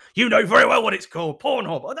called again? You know very well what it's called.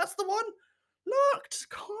 Pornhub. Oh, that's the one. Look, just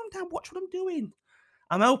calm down. Watch what I'm doing.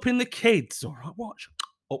 I'm helping the kids. All right, watch.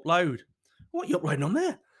 Upload. What are you uploading on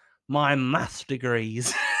there? My maths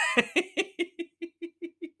degrees.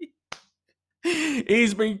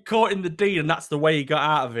 He's been caught in the deed, and that's the way he got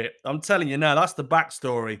out of it. I'm telling you now, that's the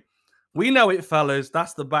backstory. We know it, fellas.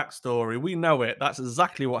 That's the backstory. We know it. That's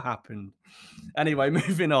exactly what happened. Anyway,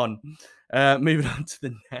 moving on. Moving on to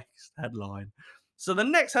the next headline. So the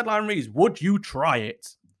next headline reads, would you try it?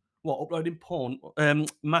 What, uploading porn?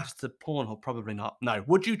 Maths to Pornhub? Probably not. No.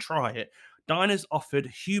 Would you try it? Diners offered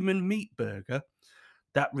human meat burger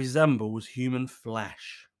that resembles human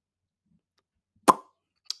flesh.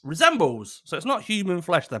 Resembles. So it's not human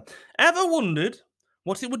flesh then. Ever wondered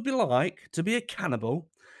what it would be like to be a cannibal?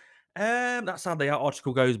 That's how the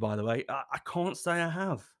article goes, by the way. I can't say I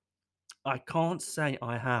have. I can't say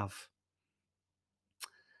I have.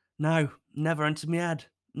 No, never entered my head.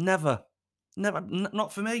 Never.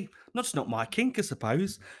 Not for me. That's not my kink, I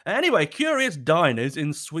suppose. Anyway, curious diners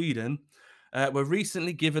in Sweden were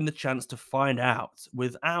recently given the chance to find out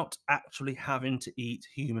without actually having to eat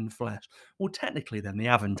human flesh. Well, technically, then they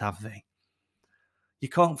haven't, have they? You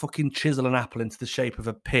can't fucking chisel an apple into the shape of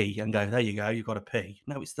a pea and go, there you go, you've got a pea.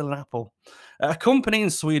 No, it's still an apple. A company in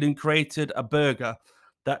Sweden created a burger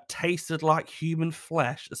that tasted like human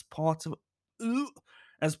flesh as part of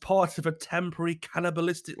a temporary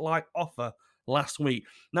cannibalistic-like offer last week.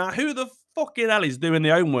 Now, who the fucking hell is doing the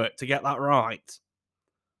homework to get that right?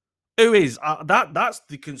 Who is? That's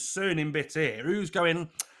the concerning bit here. Who's going,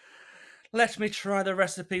 let me try the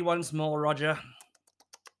recipe once more, Roger?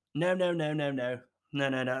 No. No.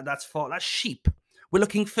 That's sheep. We're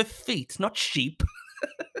looking for feet, not sheep.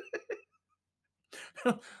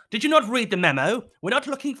 Did you not read the memo? We're not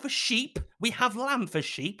looking for sheep. We have lamb for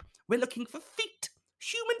sheep. We're looking for feet.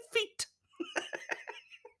 Human feet.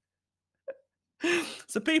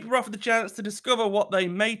 So people were offered the chance to discover what they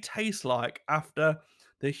may taste like after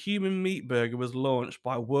the human meat burger was launched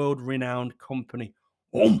by world-renowned company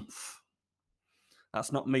Oomph.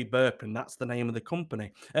 That's not me burping. That's the name of the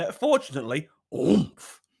company. Fortunately,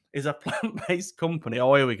 Oomph is a plant-based company.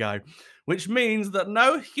 Oh, here we go. Which means that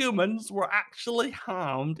no humans were actually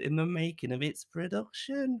harmed in the making of its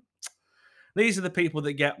production. These are the people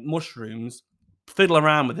that get mushrooms, fiddle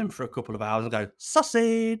around with them for a couple of hours and go,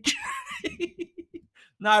 sausage.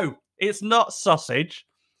 No, it's not sausage.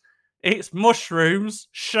 It's mushrooms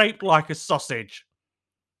shaped like a sausage.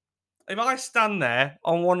 If I stand there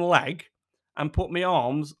on one leg and put my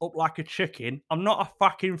arms up like a chicken, I'm not a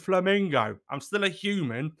fucking flamingo. I'm still a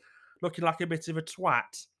human looking like a bit of a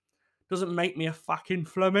twat. doesn't make me a fucking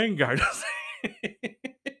flamingo, does it?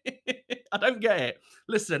 I don't get it.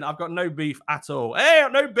 Listen, I've got no beef at all. Hey,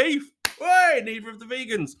 no beef. Hey, neither of the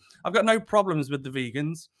vegans. I've got no problems with the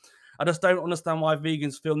vegans. I just don't understand why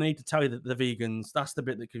vegans feel the need to tell you that they're vegans. That's the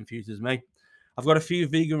bit that confuses me. I've got a few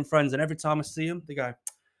vegan friends, and every time I see them, they go,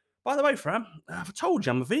 by the way, Fran, I've told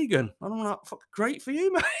you I'm a vegan. And I'm like, fuck, great for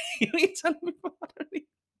you, mate. You telling me what I don't need.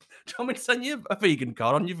 Do you want me to send you a vegan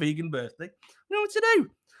card on your vegan birthday? You know what to do.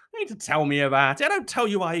 You need to tell me about it. I don't tell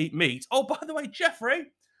you I eat meat. Oh, by the way,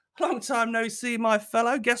 Jeffrey, long time no see, my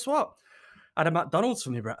fellow. Guess what? I had a McDonald's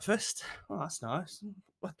for my breakfast. Oh, that's nice.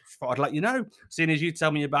 Well, thought I'd let you know, seeing as you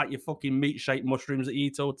tell me about your fucking meat-shaped mushrooms that you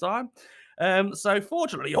eat all the time. So,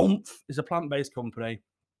 fortunately, Oomph is a plant-based company.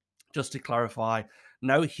 Just to clarify,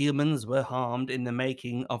 no humans were harmed in the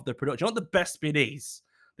making of the production. You know what the best bit is?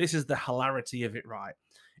 This is the hilarity of it, right?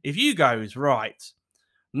 If you goes, right,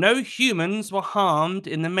 no humans were harmed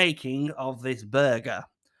in the making of this burger,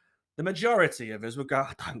 the majority of us would go,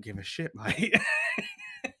 I don't give a shit, mate.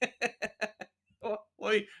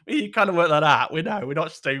 We kind of work that out. We know, we're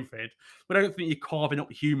not stupid. We don't think you're carving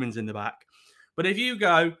up humans in the back. But if you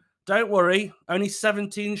go, don't worry, only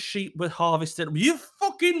 17 sheep were harvested. You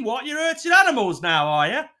fucking what? You're hurting animals now, are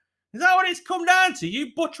you? Is that what it's come down to? You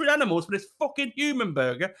butchering animals for this fucking human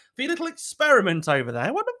burger? For your little experiment over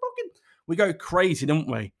there? What the fucking... We go crazy, don't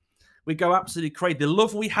we? We go absolutely crazy. The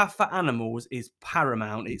love we have for animals is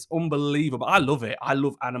paramount. It's unbelievable. I love it. I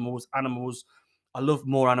love animals. I love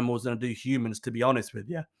more animals than I do humans, to be honest with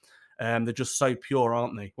you. They're just so pure,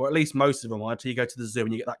 aren't they? Or at least most of them are, until you go to the zoo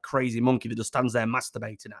and you get that crazy monkey that just stands there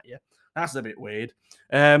masturbating at you. That's a bit weird.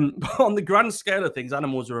 But on the grand scale of things,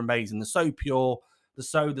 animals are amazing. They're so pure.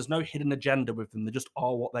 There's no hidden agenda with them. They just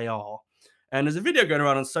are what they are. And there's a video going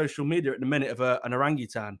around on social media at the minute of an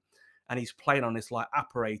orangutan, and he's playing on this like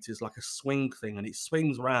apparatus, like a swing thing, and it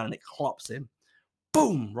swings around and it clops him,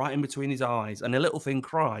 boom, right in between his eyes, and the little thing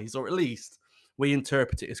cries, or at least we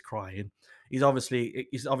interpret it as crying. He's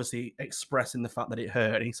obviously expressing the fact that it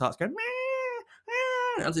hurt, and he starts going, meh,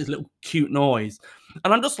 meh, that's his little cute noise.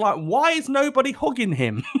 And I'm just like, why is nobody hugging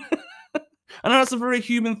him? I know that's a very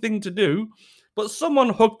human thing to do, but someone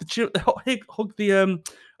hug the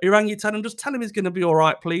orangutan and just tell him he's going to be all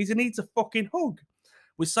right, please. He needs a fucking hug.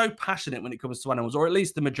 We're so passionate when it comes to animals, or at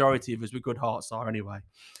least the majority of us with good hearts are anyway.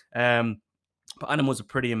 But animals are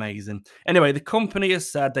pretty amazing. Anyway, the company has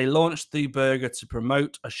said they launched the burger to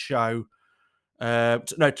promote a show.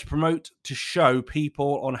 To show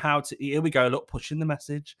people on how to eat. Here we go. Look, pushing the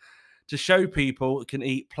message. To show people can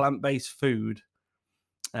eat plant-based food.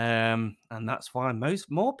 And that's fine.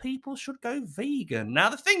 More people should go vegan. Now,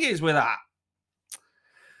 the thing is with that,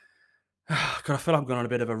 God, I feel I'm going on a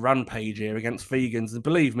bit of a rampage here against vegans. And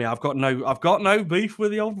believe me, I've got no beef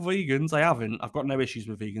with the old vegans. I haven't. I've got no issues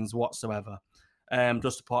with vegans whatsoever.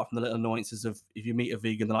 Just apart from the little annoyances of if you meet a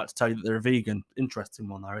vegan, they like to tell you that they're a vegan. Interesting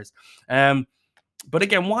one there is. But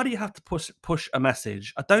again, why do you have to push a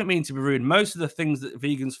message? I don't mean to be rude. Most of the things that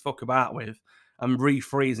vegans fuck about with and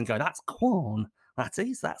refreeze and go, that's corn.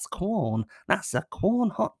 That's corn. That's a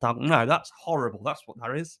corn hot dog. No, that's horrible. That's what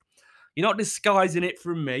that is. You're not disguising it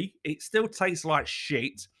from me. It still tastes like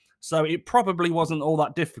shit. So it probably wasn't all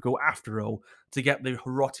that difficult after all to get the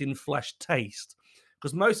rotting flesh taste.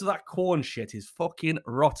 Because most of that corn shit is fucking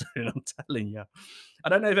rotten, I'm telling you. I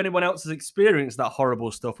don't know if anyone else has experienced that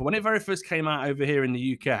horrible stuff, but when it very first came out over here in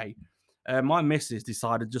the UK, my missus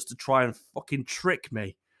decided just to try and fucking trick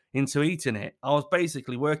me into eating it. I was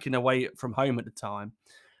basically working away from home at the time.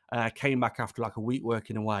 I came back after like a week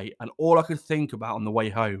working away, and all I could think about on the way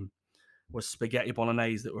home was spaghetti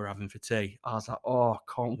bolognese that we're having for tea. I was like, oh, I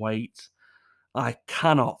can't wait. I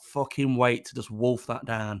cannot fucking wait to just wolf that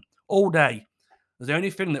down all day. It's the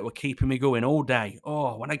only thing that were keeping me going all day.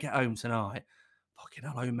 Oh, when I get home tonight, fucking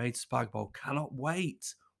hell, homemade spag bowl. Cannot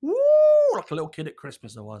wait. Woo! Like a little kid at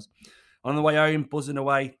Christmas I was. On the way home, buzzing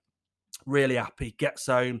away, really happy. Gets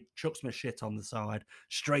home, chucks my shit on the side,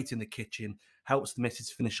 straight in the kitchen, helps the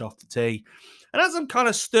missus finish off the tea. And as I'm kind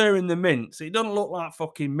of stirring the mince, it doesn't look like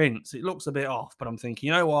fucking mince. It looks a bit off, but I'm thinking,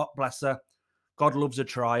 you know what? Bless her. God loves a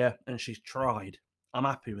trier, and she's tried. I'm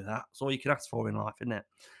happy with that. That's all you can ask for in life, isn't it?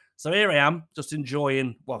 So here I am, just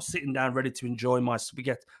sitting down, ready to enjoy my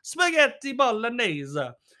spaghetti bolognese.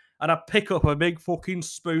 And I pick up a big fucking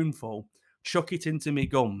spoonful, chuck it into my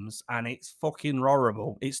gums, and it's fucking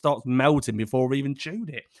horrible. It starts melting before I even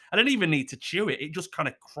chewed it. I didn't even need to chew it. It just kind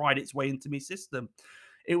of cried its way into my system.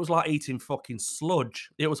 It was like eating fucking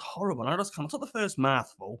sludge. It was horrible. And I just kind of took the first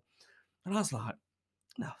mouthful, and I was like,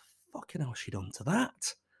 no, fucking hell, she done to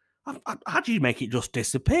that? How do you make it just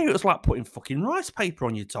disappear? It was like putting fucking rice paper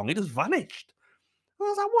on your tongue. It just vanished. I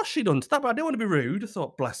was like, what's she done to that? But I didn't want to be rude. I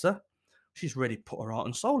thought, bless her. She's really put her heart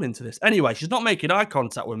and soul into this. Anyway, she's not making eye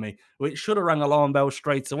contact with me, which should have rang alarm bells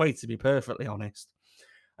straight away, to be perfectly honest.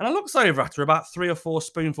 And I looks over at her about 3 or 4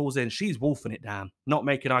 spoonfuls in. She's wolfing it down, not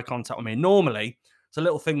making eye contact with me. Normally, it's a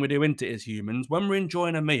little thing we do into it as humans. When we're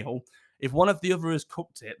enjoying a meal, if one of the other has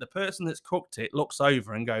cooked it, the person that's cooked it looks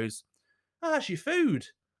over and goes, "How's your food?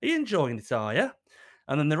 Are you enjoying it, are you?"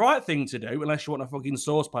 And then the right thing to do, unless you want a fucking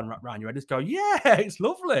saucepan wrapped around your head, is go, "Yeah, it's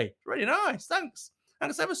lovely. It's really nice. Thanks.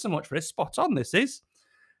 Thanks ever so much for this. Spot on, this is."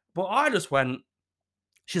 But I just went,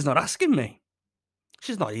 "She's not asking me.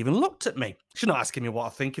 She's not even looked at me. She's not asking me what I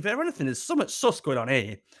think of it or anything. There's so much sus going on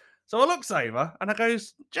here." So I looks over and I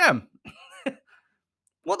goes, "Jem,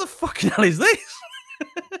 what the fucking hell is this?"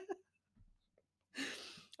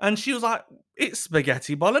 And she was like, "It's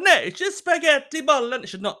spaghetti bolognese. It's just spaghetti bolognese."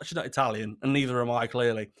 She's not Italian, and neither am I,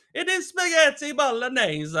 clearly. "It is spaghetti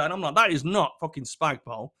bolognese." And I'm like, that is not fucking spag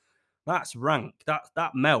bol. That's rank.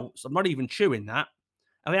 That melts. I'm not even chewing that.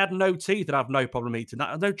 And I had no teeth and I have no problem eating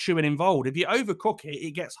that. There's no chewing involved. If you overcook it,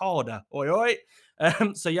 it gets harder. Oi, oi.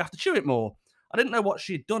 So you have to chew it more. I didn't know what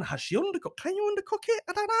she'd done. Has she undercooked? Can you undercook it?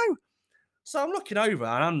 I don't know. So I'm looking over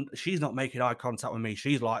and she's not making eye contact with me.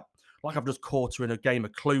 She's like I've just caught her in a game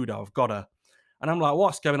of Cluedo. I've got her. And I'm like,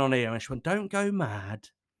 "What's going on here?" And she went, "Don't go mad."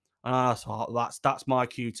 And I thought, that's my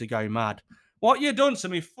cue to go mad. "What you done to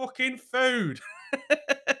me fucking food?"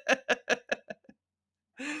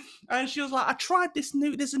 And she was like, "I tried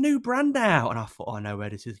there's a new brand out." And I thought, I know where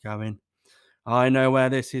this is going. I know where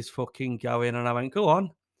this is fucking going. And I went, "Go on."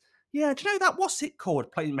 "Yeah, do you know that? What's it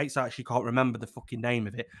called?" Playmate actually can't remember the fucking name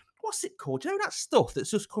of it. "What's it called? Do you know that stuff that's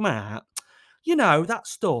just come out? You know, that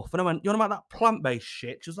stuff." And I went, "You want about that plant-based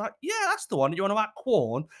shit?" She was like, "Yeah, that's the one. You want about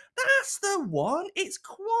Quorn?" "That's the one. It's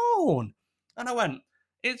Quorn." And I went,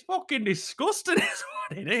 "It's fucking disgusting, is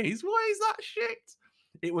what it is. What is that shit?"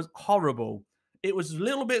 It was horrible. It was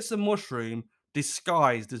little bits of mushroom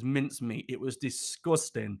disguised as mincemeat. It was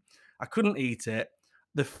disgusting. I couldn't eat it.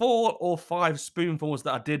 The 4 or 5 spoonfuls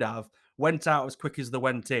that I did have went out as quick as they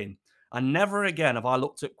went in. And never again have I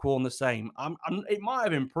looked at Quorn the same. It might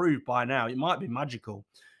have improved by now. It might be magical.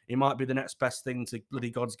 It might be the next best thing to bloody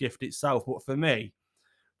God's gift itself. But for me,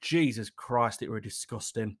 Jesus Christ, it were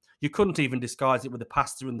disgusting. You couldn't even disguise it with the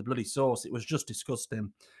pasta and the bloody sauce. It was just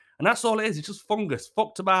disgusting. And that's all it is. It's just fungus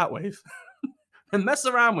fucked about with. And mess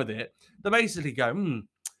around with it. They basically go,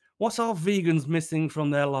 "What are vegans missing from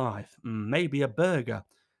their life? Maybe a burger."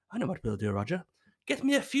 "I know what we'll do, Roger. Get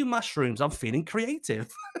me a few mushrooms. I'm feeling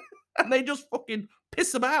creative." And they just fucking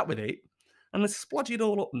piss about with it. And they splodge it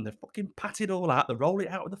all up and they fucking pat it all out. They roll it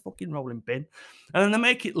out with the fucking rolling pin. And then they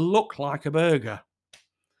make it look like a burger.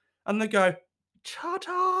 And they go,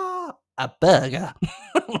 "Ta-da! A burger."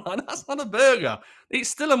 Like, that's not a burger. It's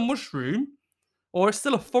still a mushroom or it's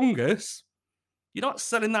still a fungus. You're not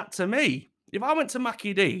selling that to me. If I went to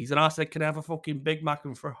Mackie D's and I said, "Can I have a fucking Big Mac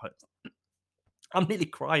and fries?" I'm nearly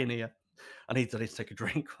crying here. I need to take a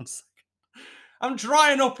drink. 1 second. I'm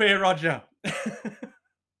drying up here, Roger.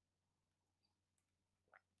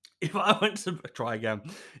 If I went to try again,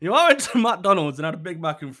 if I went to McDonald's and had a Big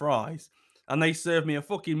Mac and fries, and they served me a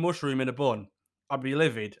fucking mushroom in a bun, I'd be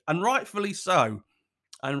livid, and rightfully so.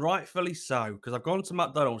 And rightfully so, because I've gone to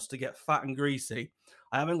McDonald's to get fat and greasy.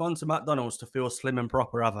 I haven't gone to McDonald's to feel slim and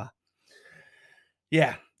proper, have I?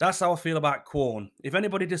 Yeah, that's how I feel about Quorn. If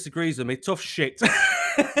anybody disagrees with me, tough shit.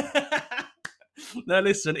 Now,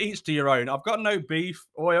 listen, each to your own. I've got no beef,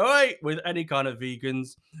 with any kind of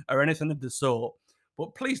vegans or anything of the sort.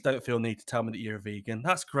 But please don't feel need to tell me that you're a vegan.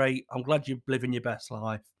 That's great. I'm glad you're living your best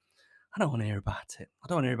life. I don't want to hear about it. I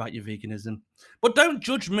don't want to hear about your veganism. But don't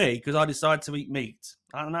judge me because I decide to eat meat.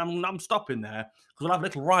 And I'm stopping there because we'll have a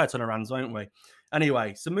little riot on our hands, won't we?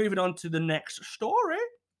 Anyway, so moving on to the next story.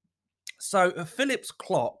 So, a Philips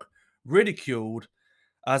clock ridiculed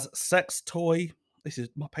as sex toy.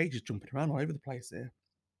 My page is jumping around all over the place here.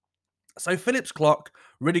 So, Philips clock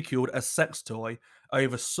ridiculed as sex toy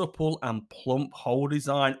over supple and plump hole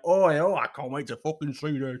design. Oh, I can't wait to fucking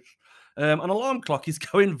see this. An alarm clock is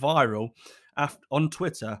going viral on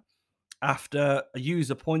Twitter after a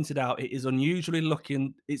user pointed out its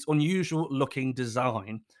unusual looking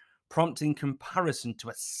design, prompting comparison to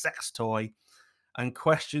a sex toy and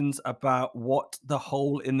questions about what the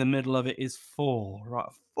hole in the middle of it is for. Right,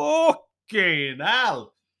 fucking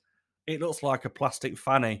hell. It looks like a plastic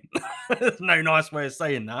fanny. There's no nice way of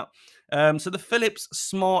saying that. So the Philips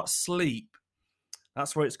Smart Sleep.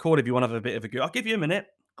 That's what it's called if you want to have a bit of a go. I'll give you a minute.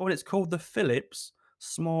 Go on, it's called the Philips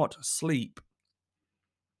Smart Sleep.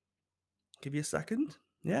 Give you a second.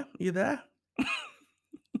 Yeah, you there?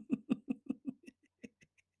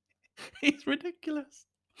 It's ridiculous.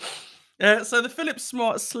 So the Philips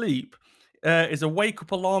Smart Sleep is a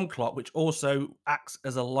wake-up alarm clock which also acts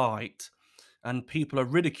as a light, and people are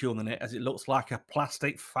ridiculing it as it looks like a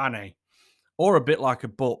plastic fanny or a bit like a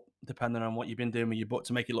butt, depending on what you've been doing with your butt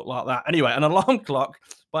to make it look like that. Anyway, an alarm clock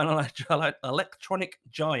by an electronic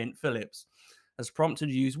giant Philips has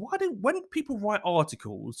prompted use. When people write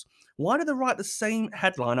articles, why do they write the same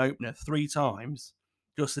headline opener 3 times,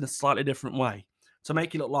 just in a slightly different way, to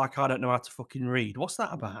make it look like I don't know how to fucking read? What's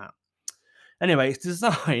that about? Anyway, its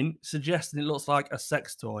design, suggesting it looks like a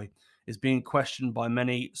sex toy, is being questioned by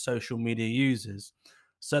many social media users.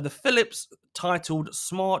 So the Philips titled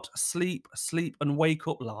Smart Sleep, Sleep and Wake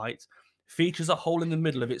Up Light features a hole in the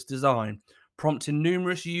middle of its design, prompting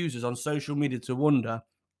numerous users on social media to wonder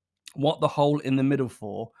what the hole in the middle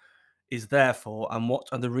for is there for and what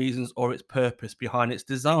are the reasons or its purpose behind its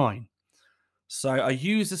design. So a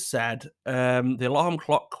user said the alarm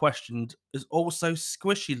clock questioned is also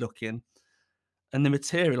squishy looking, and the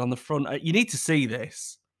material on the front. You need to see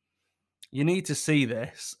this. You need to see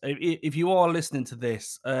this. If you are listening to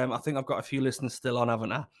this, I think I've got a few listeners still on,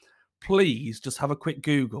 haven't I? Please just have a quick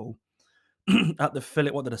Google at the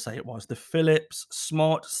Philips. What did I say it was? The Philips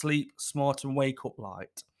Smart Sleep, Smart and Wake Up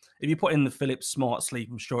Light. If you put in the Philips Smart Sleep,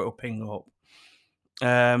 I'm sure it'll ping up.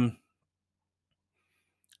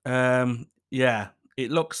 Yeah,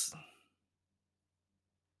 it looks.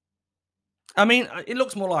 I mean, it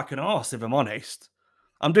looks more like an arse, if I'm honest.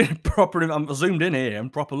 I'm doing proper. I'm zoomed in here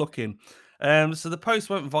and proper looking. So the post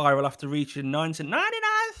went viral after reaching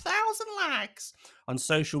 99,000 likes on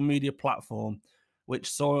social media platform,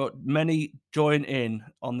 which saw many join in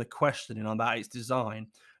on the questioning about its design.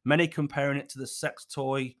 Many comparing it to the sex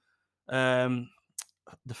toy, the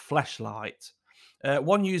fleshlight.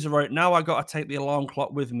 One user wrote, "Now I got to take the alarm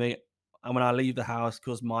clock with me, and when I leave the house,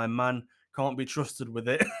 because my man can't be trusted with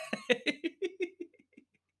it."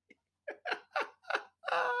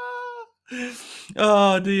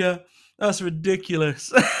 Oh dear, that's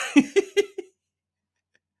ridiculous.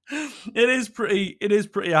 It is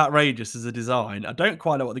pretty outrageous as a design. I don't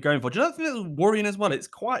quite know what they're going for. Do you know think that's worrying as well? It's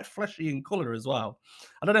quite fleshy in colour as well.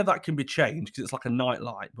 I don't know if that can be changed because it's like a night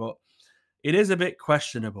light, but it is a bit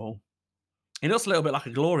questionable. It looks a little bit like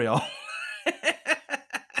a glory hole.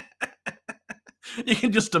 You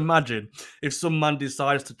can just imagine if some man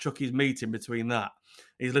decides to chuck his meat in between that,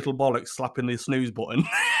 his little bollocks slapping the snooze button.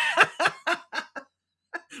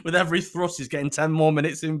 With every thrust, he's getting 10 more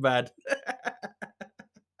minutes in bed.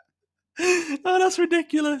 Oh, that's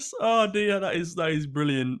ridiculous. Oh dear, that is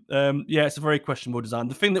brilliant. Yeah, it's a very questionable design.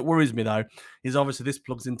 The thing that worries me though is obviously this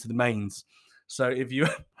plugs into the mains. So if you,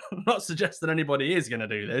 I'm not suggesting anybody is going to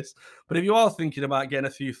do this, but if you are thinking about getting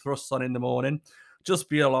a few thrusts on in the morning, just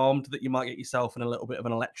be alarmed that you might get yourself in a little bit of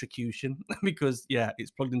an electrocution because yeah,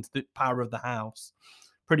 it's plugged into the power of the house.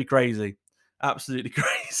 Pretty crazy, absolutely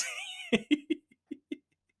crazy.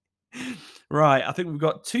 Right, I think we've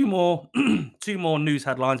got two more two more news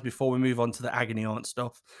headlines before we move on to the agony aunt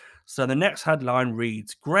stuff. So the next headline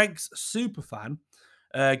reads: Greg's superfan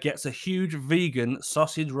gets a huge vegan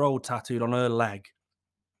sausage roll tattooed on her leg.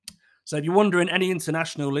 So if you're wondering, any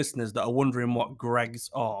international listeners that are wondering what Greg's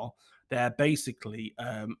are, they're basically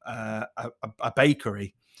a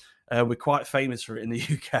bakery. We're quite famous for it in the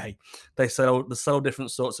UK. They sell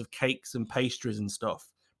different sorts of cakes and pastries and stuff.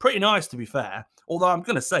 Pretty nice, to be fair. Although I'm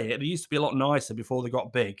going to say it, they used to be a lot nicer before they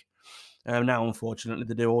got big. Now, unfortunately,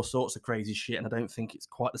 they do all sorts of crazy shit, and I don't think it's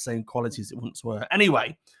quite the same quality as it once were.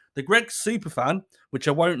 Anyway, the Greg superfan, which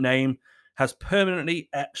I won't name, has permanently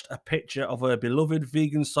etched a picture of her beloved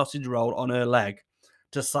vegan sausage roll on her leg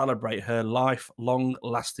to celebrate her lifelong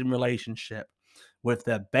lasting relationship with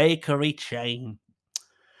the bakery chain.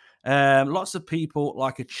 Lots of people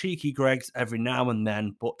like a cheeky Greg's every now and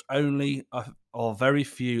then, but only are very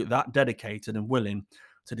few that dedicated and willing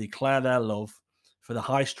to declare their love for the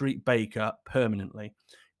high street baker permanently.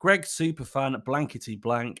 Greg superfan blankety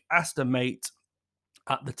blank asked a mate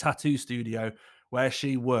at the tattoo studio where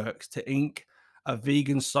she works to ink a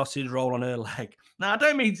vegan sausage roll on her leg. Now, I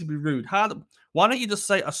don't mean to be rude. Why don't you just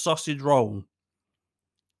say a sausage roll?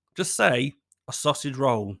 Just say a sausage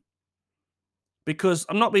roll. Because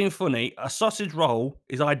I'm not being funny, a sausage roll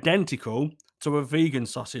is identical to a vegan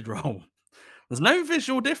sausage roll. There's no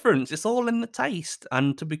visual difference. It's all in the taste.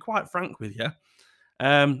 And to be quite frank with you,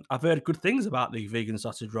 I've heard good things about the vegan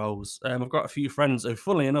sausage rolls. I've got a few friends who,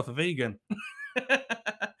 funnily enough, are vegan.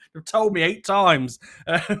 They've told me 8 times.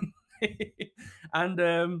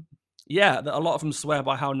 And yeah, a lot of them swear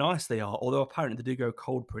by how nice they are, although apparently they do go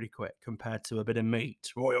cold pretty quick compared to a bit of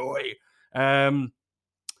meat. Oi, oi.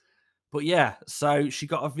 But yeah, so she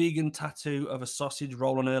got a vegan tattoo of a sausage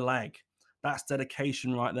roll on her leg. That's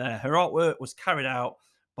dedication right there. Her artwork was carried out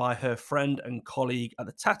by her friend and colleague at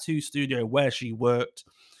the tattoo studio where she worked,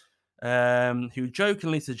 who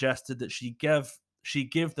jokingly suggested that she give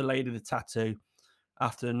the lady the tattoo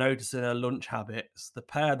after noticing her lunch habits. The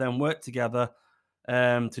pair then worked together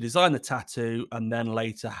to design the tattoo and then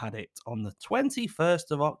later had it on the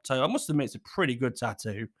 21st of October. I must admit, it's a pretty good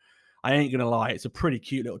tattoo. I ain't gonna lie, it's a pretty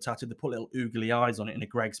cute little tattoo. They put little oogly eyes on it in a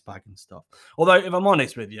Greg's bag and stuff. Although, if I'm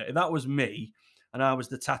honest with you, if that was me and I was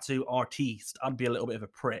the tattoo artiste, I'd be a little bit of a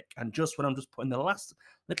prick. And just when I'm just putting the last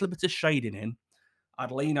little bit of shading in, I'd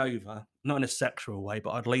lean over, not in a sexual way, but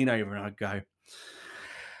I'd lean over and I'd go,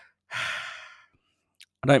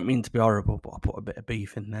 I don't mean to be horrible, but I put a bit of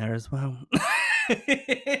beef in there as well.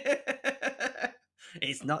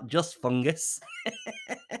 It's not just fungus.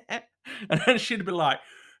 And then she'd be like,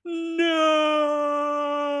 no.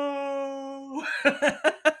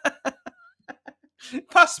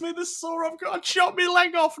 Pass me the saw. I've got to chop my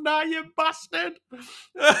leg off now, you bastard.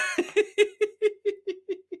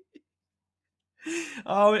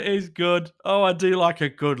 Oh, it is good. Oh, I do like a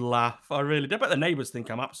good laugh. I really do. I bet the neighbours think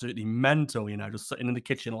I'm absolutely mental, just sitting in the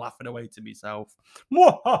kitchen laughing away to myself.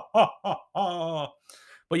 But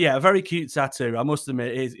yeah, a very cute tattoo. I must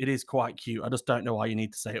admit, it is quite cute. I just don't know why you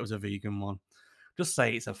need to say it was a vegan one. Just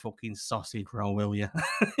say it's a fucking sausage roll, will you?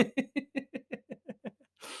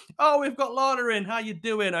 Oh, we've got Lana in. How you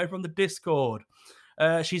doing? Over on the Discord.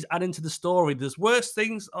 She's adding to the story. There's worse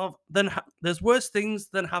things than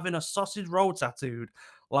having a sausage roll tattooed,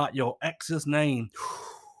 like your ex's name.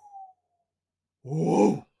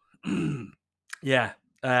 Whoa. Yeah,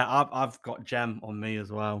 I've got Gem on me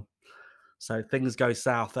as well. So things go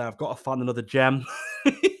south there. I've got to find another Gem.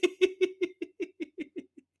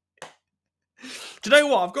 Do you know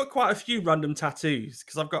what? I've got quite a few random tattoos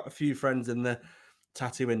because I've got a few friends in the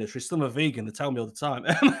tattoo industry. Some are vegan. They tell me all the time.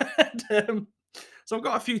 So I've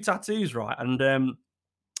got a few tattoos, right? And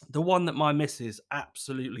the one that my missus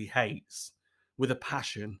absolutely hates with a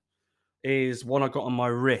passion is one I got on my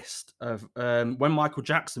wrist of when Michael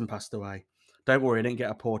Jackson passed away. Don't worry, I didn't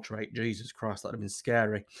get a portrait. Jesus Christ, that'd have been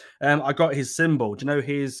scary. I got his symbol. Do you know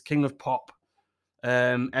his King of Pop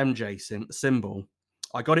MJ symbol?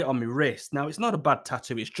 I got it on my wrist. Now, it's not a bad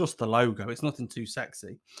tattoo. It's just the logo. It's nothing too sexy.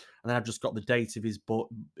 And then I've just got the date of his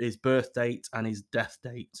birth date and his death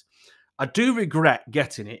date. I do regret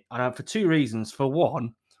getting it, and for two reasons. For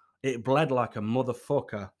one, it bled like a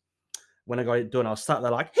motherfucker when I got it done. I was sat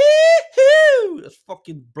there like, hee-hoo! It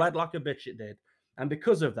fucking bled like a bitch, it did. And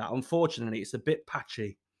because of that, unfortunately, it's a bit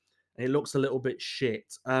patchy. And it looks a little bit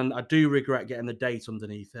shit. And I do regret getting the date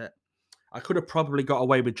underneath it. I could have probably got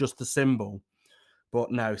away with just the symbol.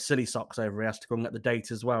 But no, silly socks over here has to go and get the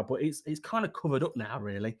date as well. But it's kind of covered up now,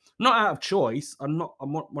 really. Not out of choice. I'm not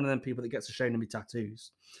one of them people that gets ashamed of me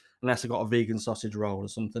tattoos. Unless I got a vegan sausage roll or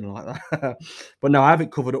something like that. But no, I have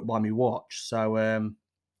it covered up by my watch. So,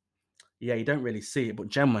 yeah, you don't really see it. But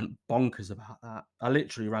Jen went bonkers about that. I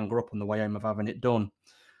literally rang her up on the way home of having it done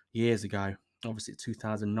years ago. Obviously,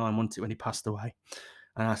 2009, wasn't it, when he passed away?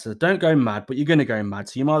 And I said, don't go mad, but you're going to go mad.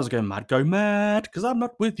 So you might as well go mad. Go mad, because I'm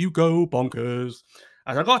not with you. Go bonkers.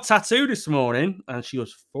 As I got a tattoo this morning, and she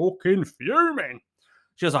was fucking fuming.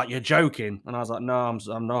 She was like, you're joking. And I was like, no,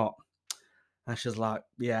 I'm not. And she's like,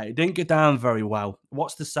 yeah, it didn't get down very well.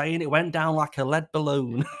 What's the saying? It went down like a lead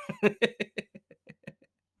balloon.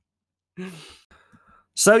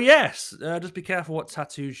 So, yes, just be careful what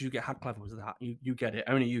tattoos you get. How clever was that? You get it.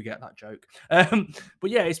 Only you get that joke.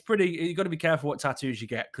 But yeah, you've got to be careful what tattoos you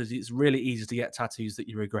get because it's really easy to get tattoos that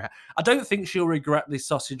you regret. I don't think she'll regret the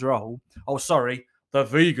sausage roll. Oh, sorry, the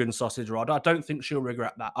vegan sausage roll. I don't think she'll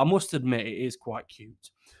regret that. I must admit, it is quite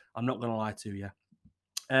cute. I'm not going to lie to you.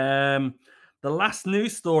 The last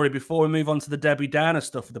news story before we move on to the Debbie Downer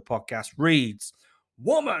stuff of the podcast reads,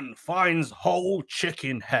 woman finds whole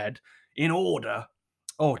chicken head in order.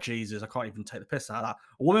 Oh, Jesus, I can't even take the piss out of that.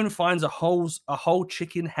 A woman finds a whole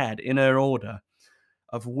chicken head in her order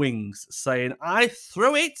of wings, saying, I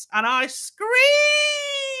threw it and I screamed.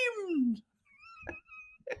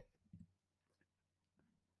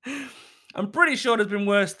 I'm pretty sure there's been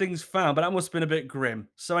worse things found, but that must have been a bit grim.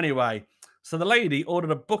 So anyway, so the lady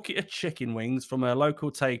ordered a bucket of chicken wings from her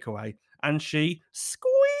local takeaway, and she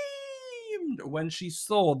screamed when she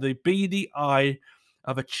saw the beady eye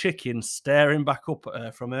of a chicken staring back up at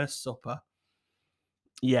her from her supper.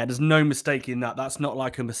 Yeah, there's no mistaking that. That's not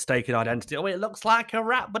like a mistaken identity. Oh, it looks like a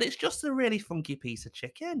rat, but it's just a really funky piece of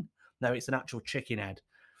chicken. No, it's an actual chicken head.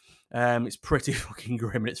 It's pretty fucking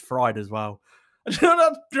grim, and it's fried as well. Do you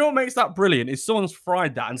know what makes that brilliant? Is someone's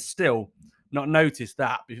fried that and still not noticed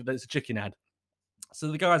that because it's a chicken head.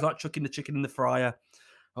 So the guy's like chucking the chicken in the fryer,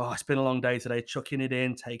 Oh, it's been a long day today. Chucking it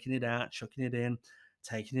in, taking it out, chucking it in,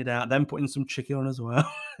 taking it out, then putting some chicken on as well.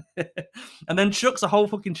 And then chucks a whole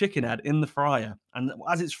fucking chicken head in the fryer. And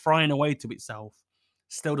as it's frying away to itself,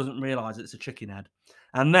 still doesn't realize it's a chicken head.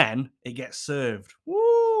 And then it gets served.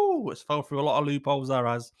 Woo! It's fell through a lot of loopholes there,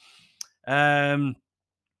 as. Um,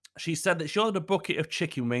 she said that she ordered a bucket of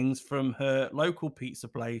chicken wings from her local pizza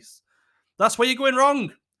place. That's where you're going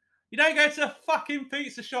wrong. You don't go to a fucking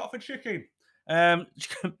pizza shop for chicken. Um,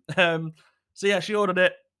 so yeah, she ordered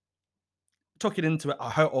it, took it into it.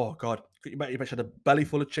 Oh god, you bet she had a belly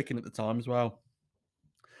full of chicken at the time as well.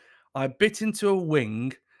 I bit into a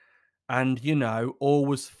wing, and all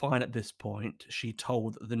was fine at this point. She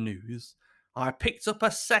told the news. I picked up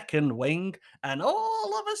a second wing, and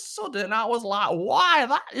all of a sudden I was like, "Why?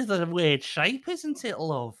 That is a weird shape, isn't it,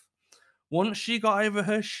 love?" Once she got over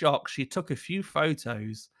her shock, she took a few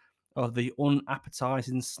photos of the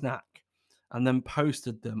unappetizing snack and then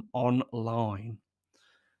posted them online.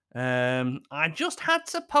 I just had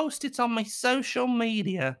to post it on my social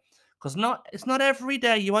media because it's not every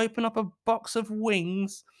day you open up a box of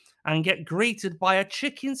wings and get greeted by a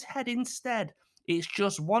chicken's head instead. It's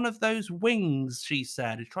just one of those wings, she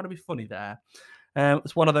said. It's trying to be funny there.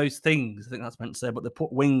 It's one of those things, I think that's meant to say, but they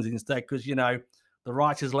put wings instead because, the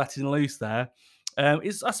writer's letting loose there. I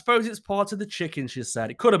suppose it's part of the chicken, she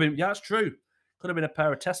said. It could have been, yeah, it's true. Could have been a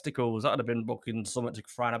pair of testicles. That would have been booking something to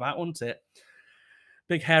fry about, wouldn't it?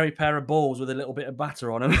 Big hairy pair of balls with a little bit of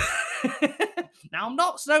batter on them. Now,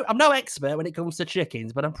 I'm no expert when it comes to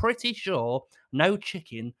chickens, but I'm pretty sure no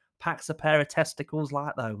chicken packs a pair of testicles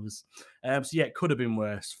like those. So yeah, it could have been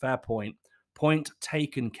worse. Fair point. Point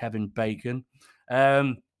taken, Kevin Bacon.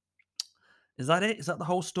 Is that it? Is that the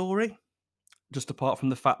whole story? Just apart from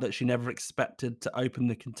the fact that she never expected to open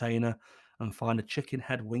the container and find a chicken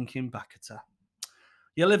head winking back at her.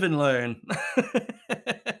 You live and learn.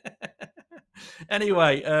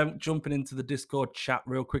 Anyway, jumping into the Discord chat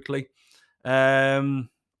real quickly. There's a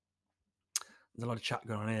lot of chat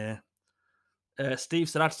going on here. Steve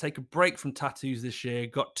said I had to take a break from tattoos this year.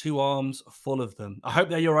 Got 2 arms full of them. I hope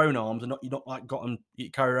they're your own arms and you're not like got them. You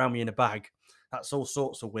carry around me in a bag. That's all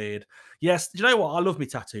sorts of weird. Yes, do you know what? I love me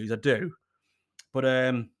tattoos. I do. But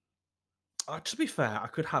to be fair, I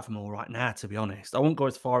could have more right now. To be honest, I won't go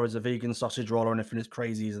as far as a vegan sausage roll or anything as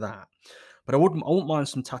crazy as that. But I wouldn't mind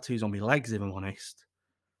some tattoos on my legs if I'm honest.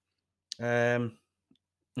 Yeah,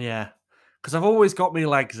 because I've always got my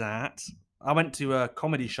legs out. I went to a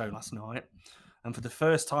comedy show last night, and for the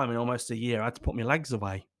first time in almost a year, I had to put my legs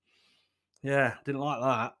away. Yeah, didn't like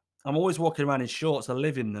that. I'm always walking around in shorts. I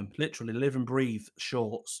live in them, literally live and breathe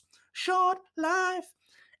shorts. Short life.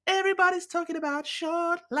 Everybody's talking about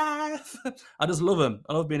short life. I just love them.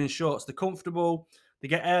 I love being in shorts. They're comfortable. They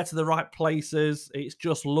get air to the right places. It's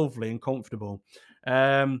just lovely and comfortable.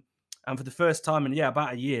 And for the first time in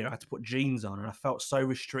about a year, I had to put jeans on, and I felt so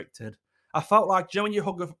restricted. I felt like, when you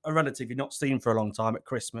hug a relative you've not seen for a long time at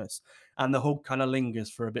Christmas, and the hug kind of lingers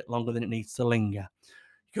for a bit longer than it needs to linger.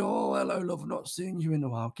 You go, "Oh, hello, love, not seen you in a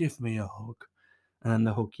while. Give me a hug." And then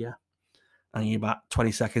they hug you. And you're about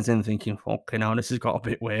 20 seconds in thinking, fucking hell, this has got a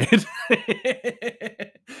bit weird.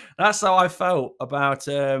 That's how I felt about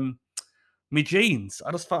my jeans.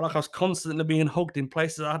 I just felt like I was constantly being hugged in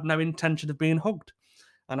places I had no intention of being hugged.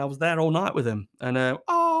 And I was there all night with them. And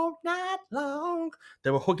all night long,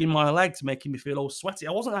 they were hugging my legs, making me feel all sweaty.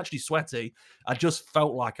 I wasn't actually sweaty. I just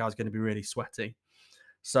felt like I was going to be really sweaty.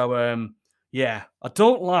 So, yeah, I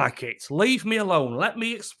don't like it. Leave me alone. Let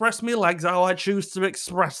me express my legs how I choose to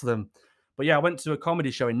express them. But yeah, I went to a comedy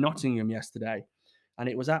show in Nottingham yesterday, and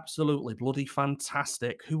it was absolutely bloody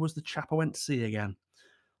fantastic. Who was the chap I went to see again?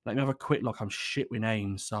 Let me have a quick look. I'm shit with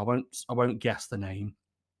names, so I won't guess the name.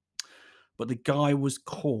 But the guy was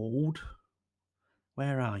called.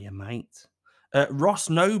 Where are you, mate? Ross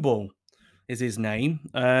Noble is his name.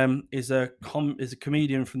 Is a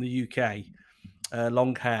comedian from the UK.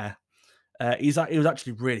 Long hair. He was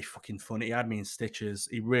actually really fucking funny. He had me in stitches.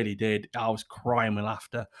 He really did. I was crying with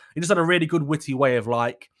laughter. He just had a really good witty way of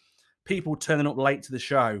people turning up late to the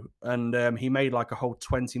show, and he made like a whole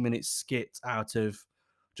 20-minute skit out of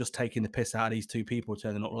just taking the piss out of these 2 people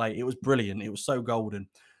turning up late. It was brilliant. It was so golden.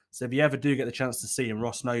 So if you ever do get the chance to see him,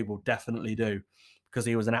 Ross Noble, definitely do, because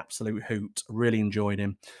he was an absolute hoot. Really enjoyed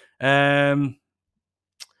him.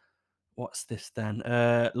 What's this then?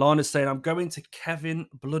 Lana's saying, I'm going to Kevin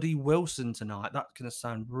Bloody Wilson tonight. That's going to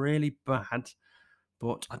sound really bad,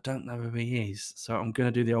 but I don't know who he is. So I'm going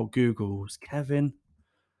to do the old Googles. Kevin,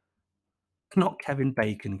 not Kevin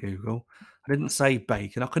Bacon, Google. I didn't say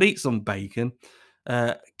bacon. I could eat some bacon.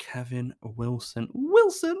 Kevin Wilson.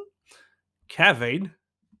 Kevin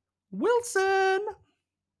Wilson.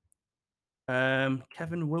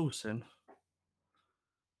 Kevin Wilson.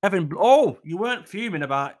 Oh, you weren't fuming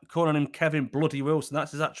about calling him Kevin Bloody Wilson.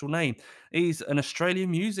 That's his actual name. He's an Australian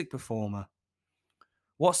music performer.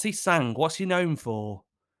 What's he sang? What's he known for?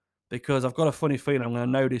 Because I've got a funny feeling I'm going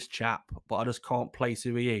to know this chap, but I just can't place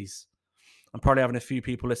who he is. I'm probably having a few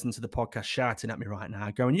people listening to the podcast shouting at me right now,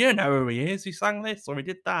 going, "You know who he is? He sang this or he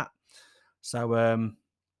did that." So,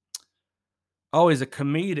 oh, he's a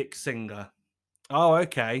comedic singer. Oh,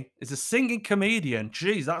 okay. He's a singing comedian.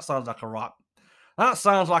 Jeez, that sounds like a rap. That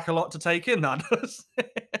sounds like a lot to take in, that does.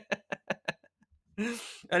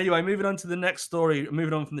 Anyway, moving on to the next story,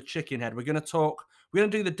 moving on from the chicken head, we're going to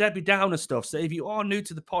do the Debbie Downer stuff. So if you are new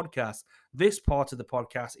to the podcast, this part of the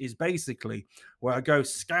podcast is basically where I go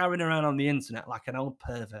scouring around on the internet like an old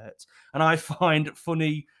pervert and I find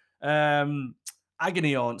funny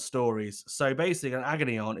agony aunt stories. So basically, an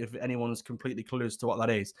agony aunt, if anyone's completely clueless to what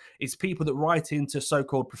that is, it's people that write into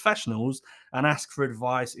so-called professionals and ask for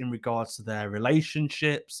advice in regards to their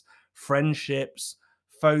relationships, friendships,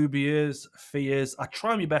 phobias, fears. I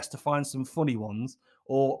try my best to find some funny ones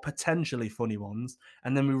or potentially funny ones,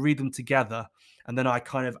 and then we read them together, and then I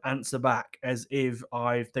kind of answer back as if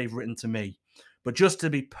they've written to me. But just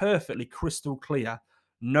to be perfectly crystal clear,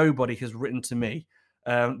 nobody has written to me.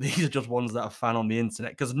 These are just ones that I found on the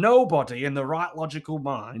internet because nobody in the right logical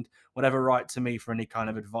mind would ever write to me for any kind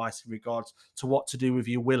of advice in regards to what to do with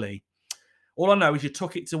your willy. All I know is you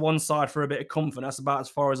took it to one side for a bit of comfort. That's about as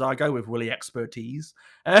far as I go with willy expertise.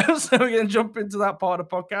 So we're going to jump into that part of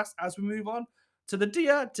the podcast as we move on to the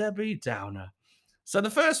Dear Debbie Downer. So the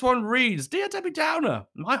first one reads, "Dear Debbie Downer,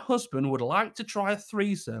 my husband would like to try a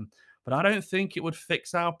threesome, but I don't think it would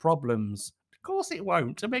fix our problems." Of course it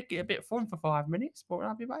won't. To make it a bit fun for 5 minutes, but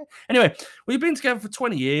I'll be right. Anyway, we've been together for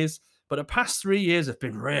 20 years, but the past 3 years have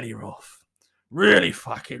been really rough. Really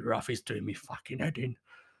fucking rough. He's doing me fucking head in.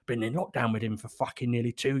 Been in lockdown with him for fucking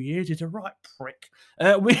nearly 2 years. He's a right prick.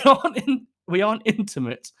 We aren't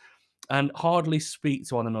intimate and hardly speak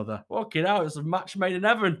to one another. Fucking hell, it's a match made in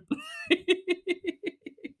heaven.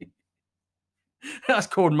 That's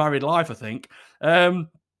called married life, I think.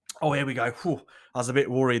 Oh, here we go. Whew. I was a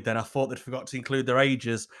bit worried then. I thought they'd forgot to include their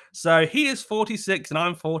ages. So he is 46 and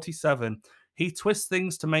I'm 47. He twists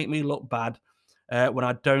things to make me look bad when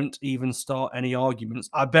I don't even start any arguments.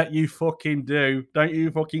 I bet you fucking do. Don't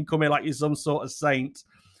you fucking come here like you're some sort of saint.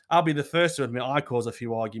 I'll be the first to admit I cause a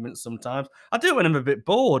few arguments sometimes. I do it when I'm a bit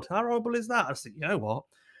bored. How horrible is that? I just think, you know what?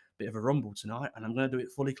 Bit of a rumble tonight and I'm going to do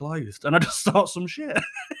it fully clothed. And I just start some shit.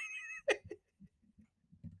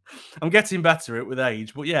 I'm getting better at it with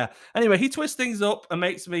age, but yeah. Anyway, he twists things up and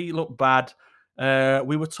makes me look bad.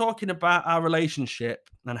 We were talking about our relationship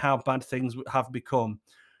and how bad things have become.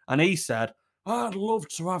 And he said, "I'd love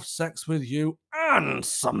to have sex with you and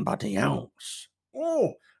somebody else."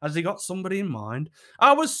 Oh, has he got somebody in mind?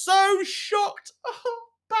 I was so shocked. Oh,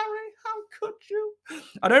 Barry, how could you?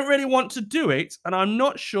 I don't really want to do it, and I'm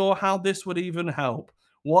not sure how this would even help.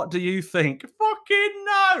 What do you think? Fucking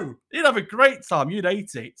no! You'd have a great time. You'd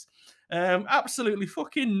hate it. Absolutely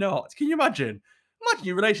fucking not. Can you imagine? Imagine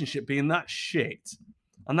your relationship being that shit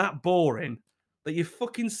and that boring that you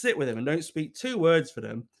fucking sit with him and don't speak 2 words for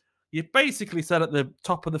them. You basically said at the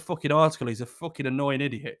top of the fucking article he's a fucking annoying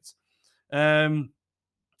idiot.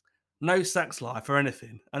 No sex life or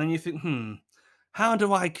anything. And then you think, how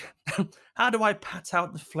do I pat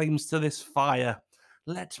out the flames to this fire?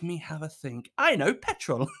 Let me have a think. I know,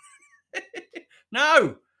 petrol.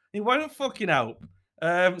 No, it won't fucking help.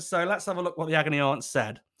 So let's have a look what the agony aunt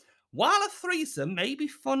said. "While a threesome may be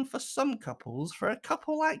fun for some couples, for a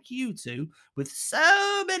couple like you two, with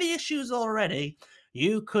so many issues already,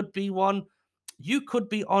 you could be on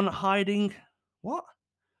hiding. What?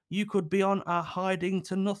 You could be on a hiding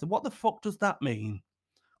to nothing. What the fuck does that mean?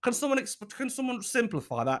 Can someone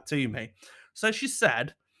simplify that to me?" So she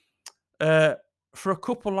said, for a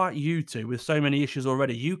couple like you two with so many issues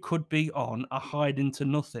already, you could be on a hiding to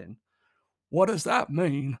nothing. What does that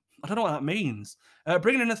mean? I don't know what that means.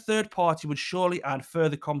 Bringing in a third party would surely add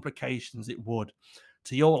further complications. It would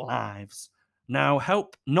to your lives. Now,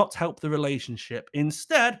 not help the relationship.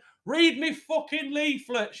 Instead, read me fucking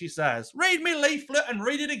leaflet, she says. Read me leaflet and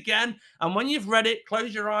read it again. And when you've read it,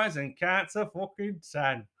 close your eyes and count to fucking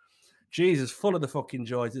 10. Jesus, full of the fucking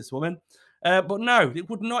joys, this woman. But no, it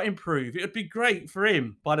would not improve. It would be great for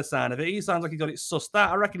him by the sound of it. He sounds like he got it sussed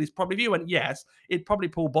out. I reckon he's probably, if you went yes, he'd probably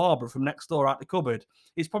pull Barbara from next door out the cupboard.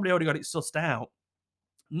 He's probably already got it sussed out.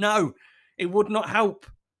 No, it would not help.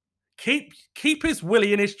 Keep his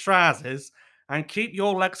willy in his trousers and keep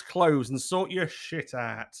your legs closed and sort your shit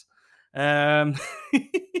out.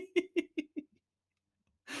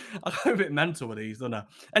 I go a bit mental with these, don't I?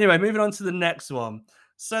 Anyway, moving on to the next one.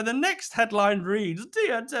 So the next headline reads,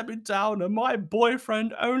 Dear Debbie Downer, my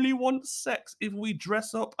boyfriend only wants sex if we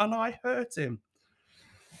dress up and I hurt him.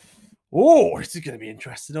 Oh, this is going to be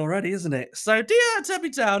interesting already, isn't it? So, Dear Debbie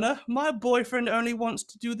Downer, my boyfriend only wants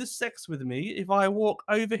to do the sex with me if I walk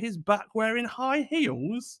over his back wearing high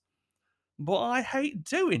heels, but I hate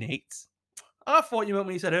doing it. I thought you meant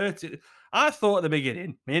when you said hurt it. I thought at the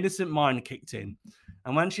beginning, my innocent mind kicked in.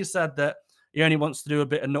 And when she said that he only wants to do a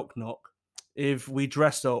bit of knock-knock if we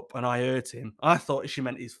dress up and I hurt him, I thought she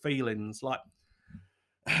meant his feelings. Like,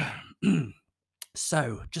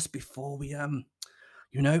 so just before we,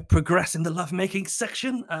 progress in the lovemaking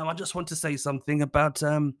section, I just want to say something about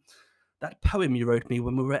that poem you wrote me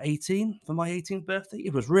when we were 18 for my 18th birthday.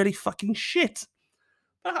 It was really fucking shit.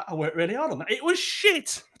 I worked really hard on that. It was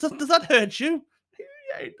shit. Does that hurt you?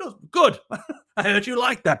 Yeah, it does. Good. I heard you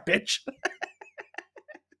like that, bitch.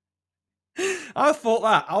 I thought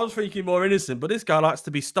that. I was thinking more innocent, but this guy likes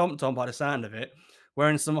to be stomped on by the sound of it,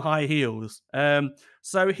 wearing some high heels.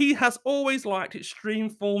 So he has always liked extreme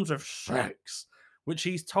forms of sex, which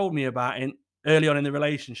he's told me about early on in the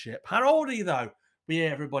relationship. How old are you, though? We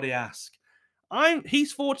hear everybody ask.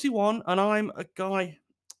 He's 41, and I'm a guy.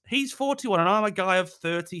 He's 41, and I'm a guy of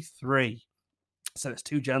 33. So it's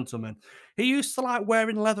two gentlemen. He used to like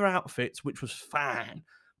wearing leather outfits, which was fine.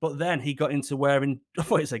 But then he got into wearing, I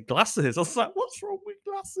thought it said glasses. I was like, what's wrong with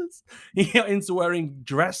glasses? He got into wearing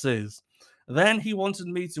dresses. Then he wanted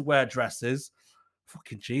me to wear dresses.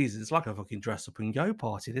 Fucking Jesus, it's like a fucking dress up and go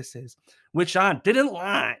party, this is. Which I didn't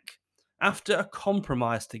like. After a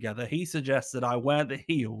compromise together, he suggested I wear the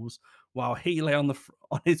heels while he lay on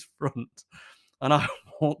his front. And I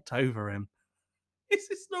walked over him. Is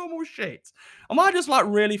this normal shit? Am I just like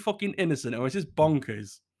really fucking innocent, or is this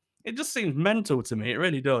bonkers? It just seems mental to me. It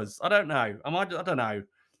really does. I don't know. I don't know.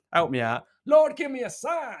 Help me out. Lord, give me a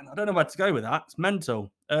sign. I don't know where to go with that. It's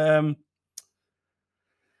mental.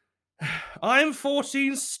 I'm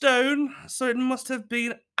 14 stone, so it must have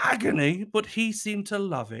been agony, but he seemed to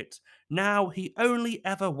love it. Now he only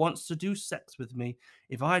ever wants to do sex with me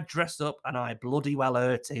if I dress up and I bloody well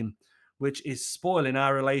hurt him, which is spoiling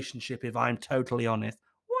our relationship if I'm totally honest.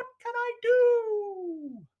 What can I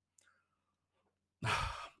do?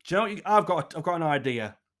 Do you know what I've got an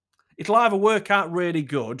idea. It'll either work out really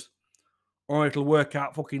good or it'll work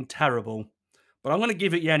out fucking terrible. But I'm going to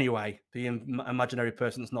give it you anyway, the imaginary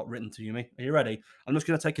person that's not written to you, me. Are you ready? I'm just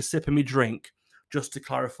going to take a sip of my drink just to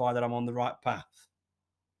clarify that I'm on the right path.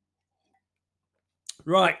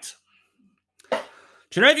 Right. Do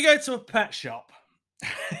you know if you go to a pet shop,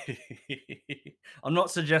 I'm not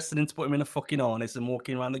suggesting to put him in a fucking harness and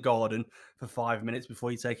walking around the garden for 5 minutes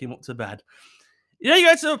before you take him up to bed. You know, you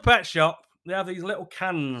go to a pet shop, they have these little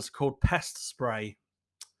cans called pest spray.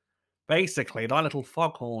 Basically, they're little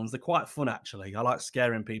foghorns. They're quite fun, actually. I like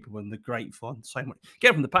scaring people and they're great fun. So much. Get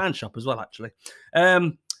them from the pound shop as well, actually.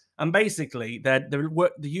 And basically, they're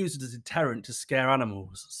used as a deterrent to scare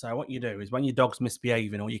animals. So what you do is when your dog's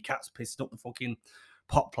misbehaving or your cat's pissed up the fucking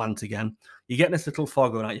pot plant again, you get this little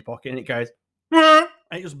foghorn out your pocket and it goes, and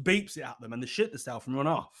it just beeps it at them and they shit themselves and run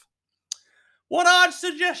off. What I'd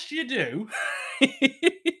suggest you do,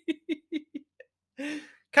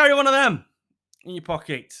 carry one of them in your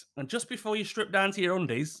pocket, and just before you strip down to your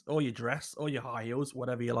undies or your dress or your high heels,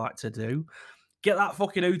 whatever you like to do, get that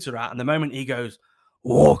fucking hooter out, and the moment he goes,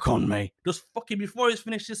 walk on me, just fucking before he's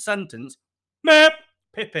finished his sentence,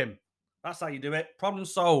 pip him. That's how you do it. Problem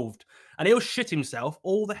solved. And he'll shit himself.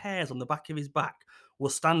 All the hairs on the back of his back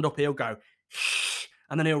will stand up. He'll go, shh,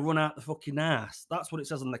 and then he'll run out the fucking ass. That's what it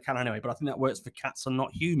says on the can anyway, but I think that works for cats and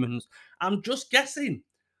not humans. I'm just guessing.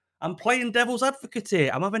 I'm playing devil's advocate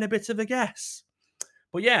here. I'm having a bit of a guess.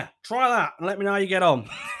 But yeah, try that and let me know how you get on.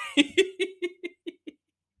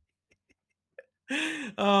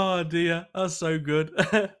 Oh dear, that's so good.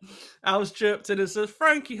 Al's chirped in and says,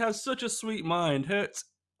 Frankie has such a sweet mind. Hurt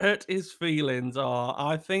his feelings. Oh,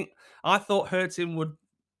 I thought hurt him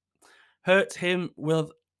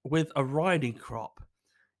with a riding crop.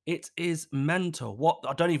 It is mental. What?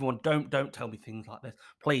 I don't even want. Don't tell me things like this,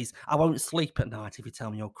 please. I won't sleep at night if you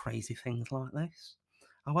tell me your crazy things like this.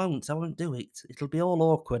 I won't do it. It'll be all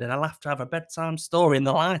awkward, and I'll have to have a bedtime story and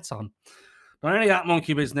the light on. But any of that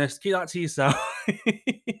monkey business, keep that to yourself.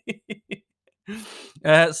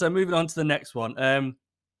 So moving on to the next one.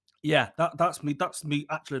 Yeah, that's me. That's me.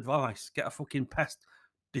 Actual advice: get a fucking pest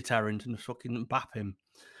deterrent and fucking bap him.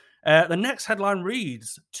 The next headline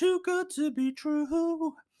reads: "Too good to be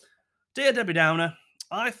true." Dear Debbie Downer,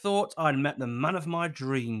 I thought I'd met the man of my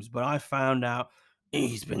dreams, but I found out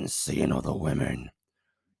he's been seeing other women.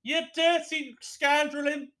 You dirty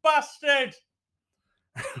scoundreling bastard!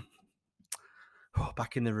 Oh,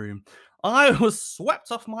 back in the room. I was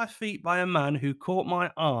swept off my feet by a man who caught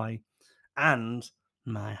my eye and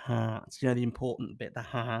my heart. You know, the important bit, the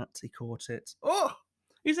heart. He caught it. Oh,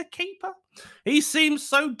 he's a keeper. He seems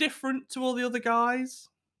so different to all the other guys.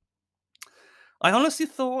 I honestly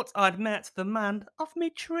thought I'd met the man of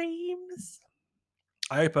my dreams.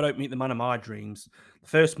 I hope I don't meet the man of my dreams. The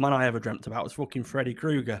first man I ever dreamt about was fucking Freddy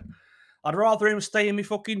Krueger. I'd rather him stay in my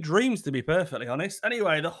fucking dreams, to be perfectly honest.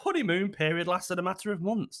 Anyway, the honeymoon period lasted a matter of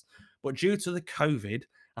months, but due to the COVID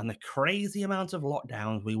and the crazy amount of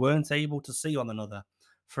lockdowns, we weren't able to see one another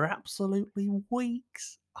for absolutely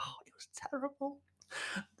weeks. Oh, it was terrible.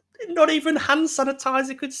 Not even hand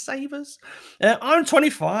sanitizer could save us. I'm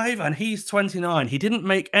 25 and he's 29. He didn't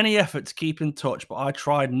make any effort to keep in touch, but I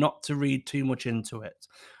tried not to read too much into it,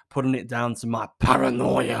 putting it down to my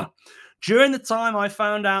paranoia. During the time I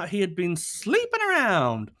found out he had been sleeping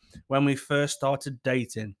around when we first started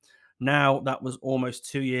dating. Now, that was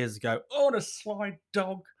almost 2 years ago. Oh, the sly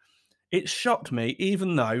dog. It shocked me,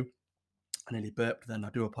 even though I nearly burped then.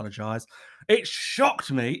 I do apologise. It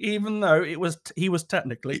shocked me, even though he was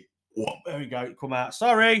technically. Whoa, there we go. Come out.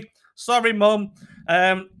 Sorry, mum.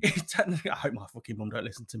 I hope my fucking mum don't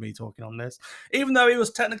listen to me talking on this. Even though he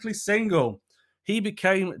was technically single, he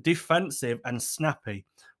became defensive and snappy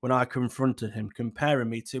when I confronted him, comparing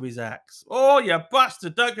me to his ex. Oh, you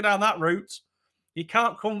bastard! Don't go down that route. You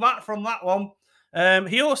can't come back from that one.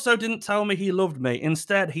 He also didn't tell me he loved me.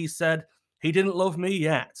 Instead, he said he didn't love me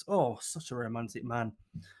yet. Oh, such a romantic man.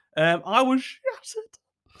 I was shattered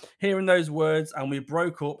hearing those words, and we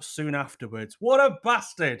broke up soon afterwards. What a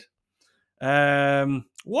bastard!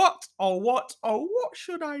 What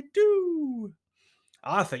should I do?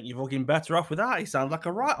 I think you're fucking better off with that. He sounds like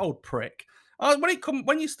a right old prick.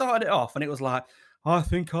 When you started it off, and it was like, I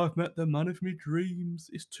think I've met the man of my dreams.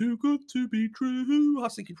 It's too good to be true. I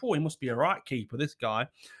was thinking, oh, he must be a right keeper, this guy.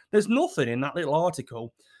 There's nothing in that little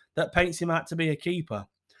article that paints him out to be a keeper.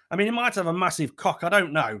 I mean, he might have a massive cock. I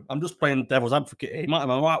don't know. I'm just playing devil's advocate here. He might have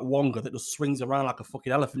a right wonga that just swings around like a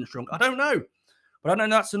fucking elephant trunk. I don't know. But I don't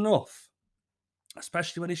know that's enough.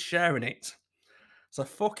 Especially when he's sharing it. So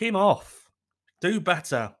fuck him off. Do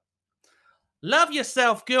better. Love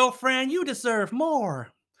yourself, girlfriend. You deserve more.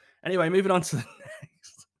 Anyway, moving on to the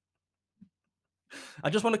next. I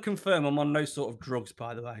just want to confirm I'm on no sort of drugs,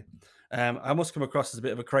 by the way. I must come across as a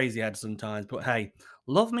bit of a crazy head sometimes, but hey,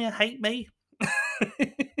 love me or hate me.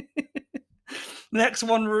 Next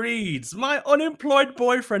one reads, my unemployed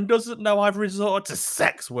boyfriend doesn't know I've resorted to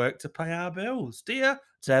sex work to pay our bills. Dear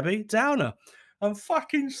Debbie Downer, I'm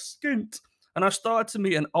fucking skint. And I've started to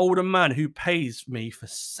meet an older man who pays me for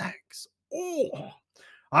sex. Oh,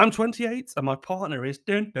 I'm 28 and my partner is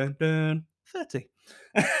 30.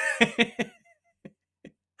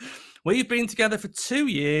 We've been together for 2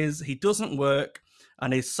 years. He doesn't work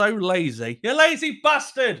and is so lazy. You lazy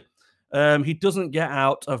bastard! He doesn't get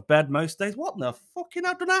out of bed most days. What the fucking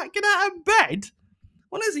hell? Get out of bed?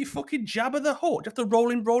 When is he fucking Jabba the Hutt? Do you have to roll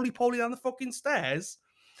him roly-poly down the fucking stairs?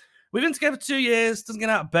 We've been together for 2 years. Doesn't get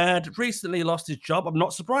out of bed. Recently lost his job. I'm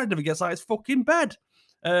not surprised if he gets out of his fucking bed.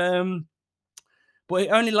 But it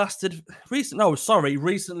only lasted...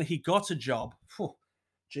 Recently he got a job. Whew,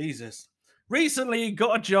 Jesus. Recently he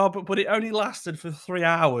got a job, but it only lasted for 3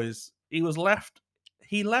 hours. He left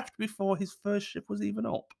before his first shift was even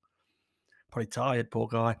up. Probably tired, poor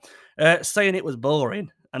guy. Saying it was boring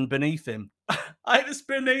and beneath him. It's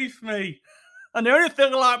beneath me. And the only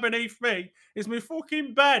thing I like beneath me is my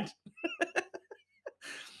fucking bed.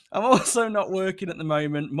 I'm also not working at the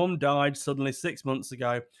moment. Mum died suddenly 6 months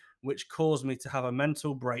ago, which caused me to have a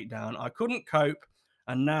mental breakdown. I couldn't cope,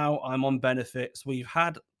 and now I'm on benefits. We've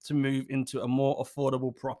had to move into a more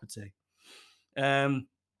affordable property.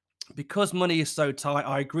 Because money is so tight,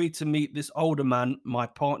 I agreed to meet this older man my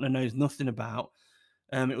partner knows nothing about.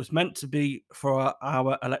 It was meant to be for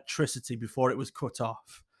our electricity before it was cut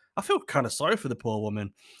off. I feel kind of sorry for the poor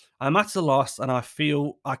woman. I'm at a loss, and I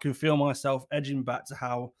can feel myself edging back to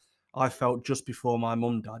how I felt just before my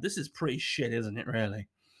mum died. This is pretty shit, isn't it, really?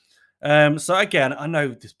 So again, I know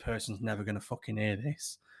this person's never going to fucking hear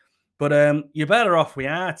this, but you're better off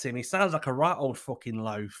without him. He sounds like a right old fucking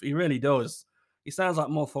loaf. He really does. He sounds like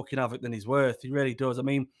more fucking havoc than he's worth. He really does. I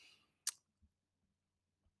mean,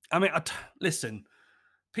 listen,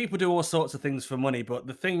 people do all sorts of things for money, but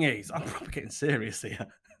the thing is, I'm probably getting serious here.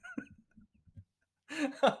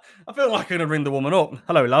 I feel like I'm going to ring the woman up.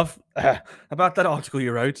 Hello, love. About that article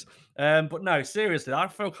you wrote. But no, seriously, I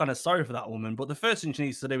feel kind of sorry for that woman. But the first thing she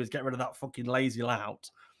needs to do is get rid of that fucking lazy lout.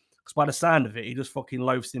 Because by the sound of it, he just fucking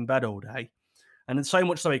loafs in bed all day. And then so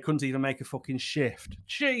much so he couldn't even make a fucking shift.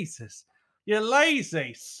 Jesus. You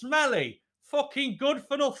lazy, smelly, fucking good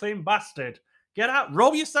for nothing bastard. Get out,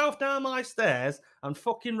 roll yourself down my stairs and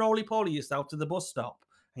fucking roly-poly yourself to the bus stop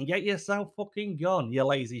and get yourself fucking gone, you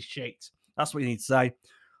lazy shit. That's what you need to say.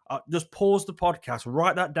 Just pause the podcast,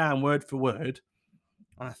 write that down word for word,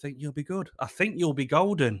 and I think you'll be good. I think you'll be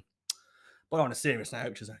golden. But on a serious note,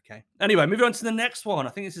 which is okay. Anyway, moving on to the next one. I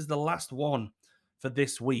think this is the last one for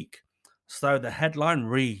this week. So the headline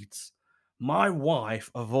reads, "My wife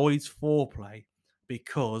avoids foreplay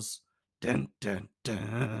because dun, dun,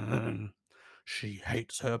 dun, she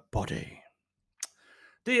hates her body."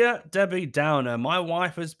 Dear Debbie Downer, my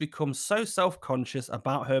wife has become so self-conscious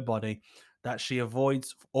about her body that she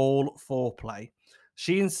avoids all foreplay.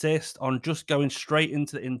 She insists on just going straight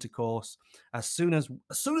into the intercourse as soon as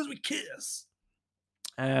we kiss.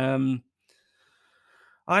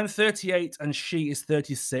 I'm 38 and she is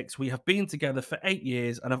 36. We have been together for 8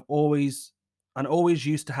 years and have always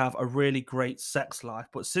used to have a really great sex life.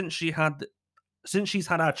 But since she's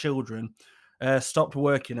had our children, stopped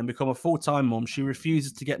working and become a full-time mum, she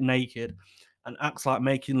refuses to get naked and acts like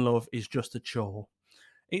making love is just a chore.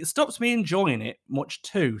 It stops me enjoying it much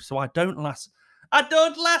too, so I don't last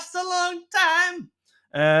a long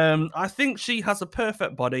time. I think she has a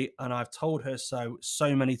perfect body, and I've told her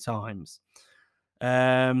so many times.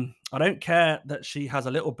 I don't care that she has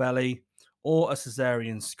a little belly or a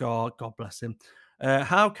cesarean scar. God bless him.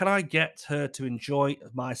 How can I get her to enjoy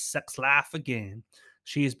my sex life again?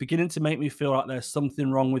 She is beginning to make me feel like there's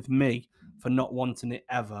something wrong with me for not wanting it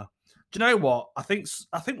ever. Do you know what? I think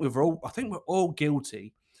we're all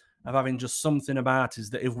guilty of having just something about us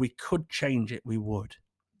that if we could change it, we would.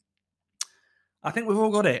 I think we've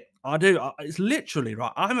all got it. I do. It's literally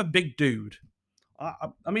right. I'm a big dude.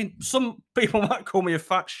 I mean, some people might call me a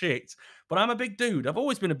fat shit, but I'm a big dude. I've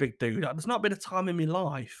always been a big dude. There's not been a time in my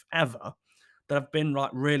life ever that I've been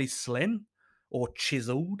like really slim or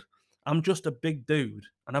chiseled. I'm just a big dude,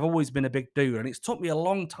 and I've always been a big dude. And it's took me a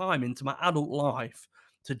long time into my adult life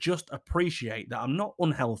to just appreciate that I'm not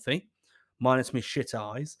unhealthy, minus my shit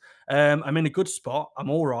eyes. I'm in a good spot.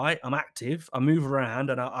 I'm all right. I'm active. I move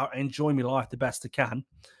around, and I enjoy my life the best I can.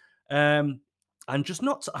 And just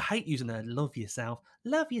not to, I hate using the love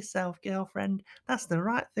yourself, girlfriend. That's the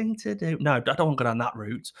right thing to do. No, I don't want to go down that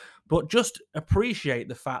route, but just appreciate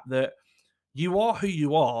the fact that you are who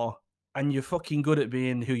you are and you're fucking good at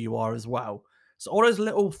being who you are as well. So all those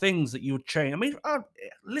little things that you would change. I mean,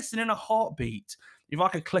 listen, in a heartbeat, if I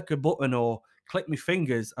could click a button or click my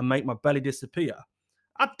fingers and make my belly disappear,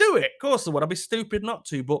 I'd do it. Of course I would. I'd be stupid not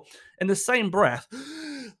to. But in the same breath,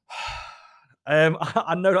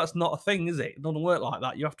 I know that's not a thing, is it? It doesn't work like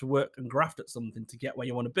that. You have to work and graft at something to get where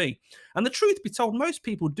you want to be. And the truth be told, most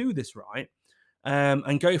people do this, right?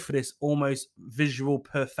 And go for this almost visual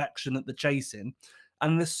perfection that they're chasing.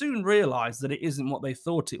 And they soon realize that it isn't what they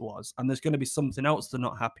thought it was. And there's going to be something else they're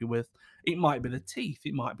not happy with. It might be the teeth.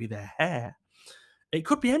 It might be their hair. It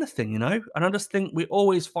could be anything, you know? And I just think we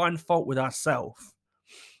always find fault with ourselves.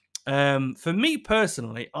 For me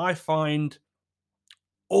personally, I find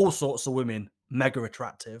all sorts of women mega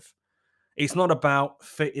attractive. It's not about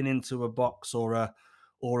fitting into a box or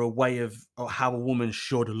a way of or how a woman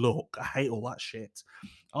should look. I hate all that shit.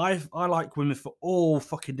 I like women for all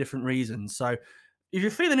fucking different reasons. So if you're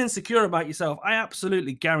feeling insecure about yourself, I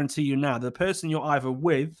absolutely guarantee you now the person you're either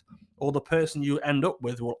with or the person you end up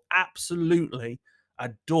with will absolutely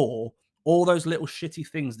adore all those little shitty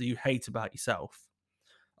things that you hate about yourself.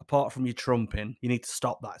 Apart from your trumping, you need to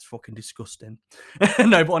stop that. It's fucking disgusting.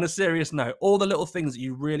 No, but on a serious note, all the little things that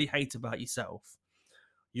you really hate about yourself,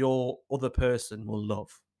 your other person will love.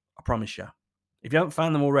 I promise you. If you haven't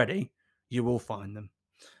found them already, you will find them.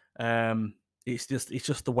 It's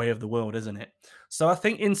just the way of the world, isn't it? So I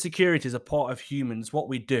think insecurity is a part of humans. What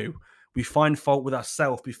we do, we find fault with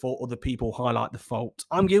ourselves before other people highlight the fault.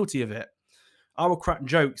 I'm guilty of it. I will crack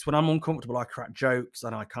jokes. When I'm uncomfortable, I crack jokes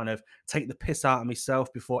and I kind of take the piss out of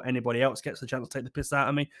myself before anybody else gets the chance to take the piss out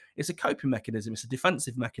of me. It's a coping mechanism. It's a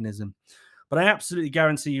defensive mechanism. But I absolutely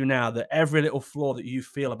guarantee you now that every little flaw that you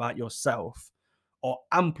feel about yourself are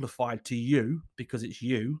amplified to you because it's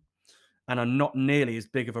you and are not nearly as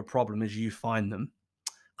big of a problem as you find them.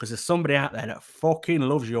 Because there's somebody out there that fucking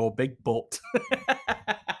loves your big butt.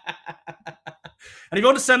 And if you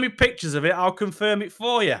want to send me pictures of it, I'll confirm it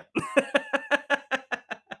for you.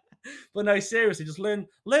 But no, seriously, just learn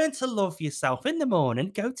to love yourself in the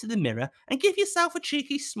morning. Go to the mirror and give yourself a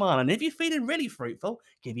cheeky smile. And if you're feeling really fruitful,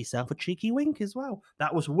 give yourself a cheeky wink as well.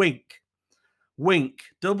 That was wink. Wink.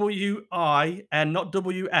 W-I-N, not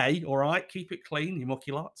W-A. All right, keep it clean, you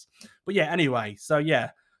mucky lots. But yeah, anyway. So yeah,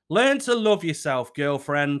 Learn to love yourself,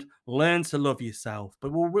 girlfriend. Learn to love yourself.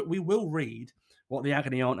 But we will read what the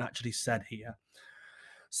agony aunt actually said here.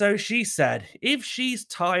 So she said, if she's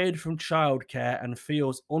tired from childcare and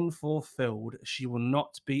feels unfulfilled, she will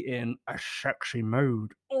not be in a sexy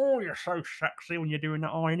mood. Oh, you're so sexy when you're doing the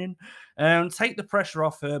ironing. Take the pressure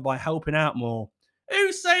off her by helping out more.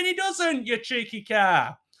 Who's saying he doesn't, you cheeky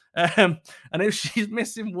car? And if she's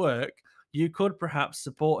missing work, you could perhaps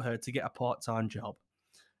support her to get a part-time job.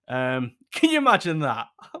 Can you imagine that?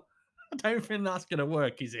 I don't think that's going to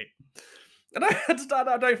work, is it? I don't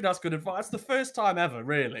think that's good advice. It's the first time ever,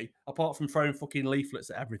 really, apart from throwing fucking leaflets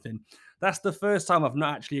at everything. That's the first time I've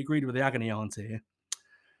not actually agreed with the agony aunt here.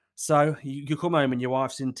 So you come home and your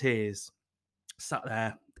wife's in tears, sat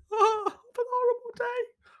there. Oh, I've had a horrible day.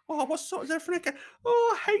 Oh, what's sort of everything?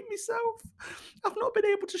 Oh, I hate myself. I've not been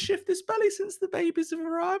able to shift this belly since the babies have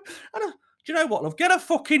arrived. And do you know what, love? Get a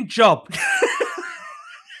fucking job.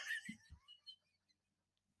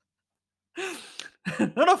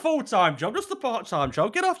 Not a full-time job, just a part-time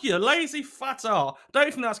job. Get off your lazy fat ass.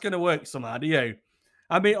 Don't think that's going to work somehow, do you?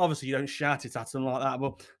 I mean, obviously you don't shout it at them like that,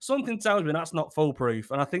 but something tells me that's not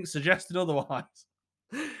foolproof, and I think suggesting otherwise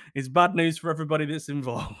is bad news for everybody that's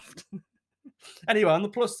involved. Anyway, on the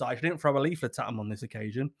plus side, she didn't throw a leaflet at them on this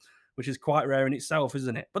occasion, which is quite rare in itself,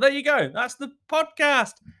 isn't it? But there you go. That's the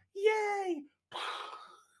podcast. Yay!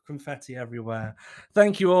 Confetti everywhere.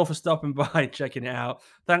 Thank you all for stopping by and checking it out.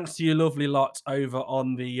 Thanks to you lovely lot over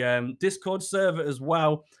on the Discord server as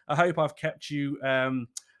well. I hope I've kept you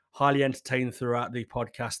highly entertained throughout the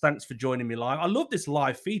podcast. Thanks for joining me live. I love this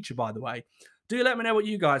live feature, by the way. Do let me know what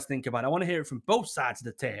you guys think about it. I want to hear it from both sides of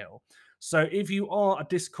the tale. So if you are a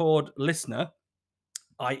Discord listener,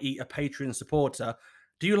 i.e. a Patreon supporter,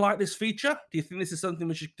 do you like this feature? Do you think this is something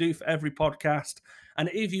we should do for every podcast? And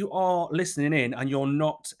if you are listening in and you're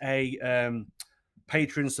not a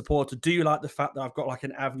Patreon supporter, do you like the fact that I've got like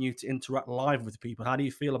an avenue to interact live with people? How do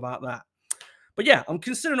you feel about that? But yeah, I'm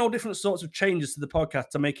considering all different sorts of changes to the podcast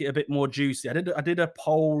to make it a bit more juicy. I did a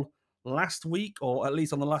poll last week, or at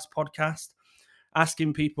least on the last podcast,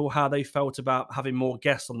 asking people how they felt about having more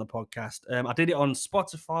guests on the podcast. I did it on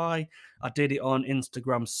Spotify, I did it on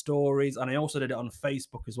Instagram stories, and I also did it on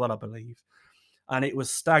Facebook as well, I believe. And it was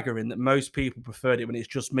staggering that most people preferred it when it's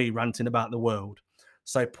just me ranting about the world.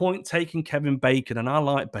 So point taken, Kevin Bacon, and I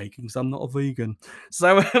like bacon because I'm not a vegan.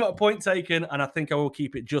 So point taken, and I think I will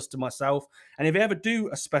keep it just to myself. And if I ever do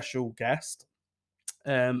a special guest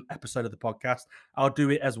episode of the podcast, I'll do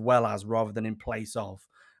it as well as rather than in place of.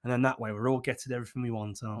 And then that way we're all getting everything we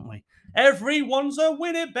want, aren't we? Everyone's a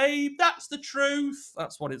winner, babe. That's the truth.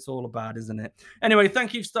 That's what it's all about, isn't it? Anyway,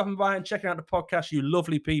 thank you for stopping by and checking out the podcast, you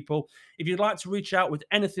lovely people. If you'd like to reach out with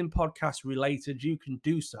anything podcast related, you can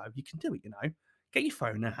do so. You can do it, you know. Get your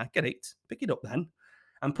phone now, get it, pick it up then,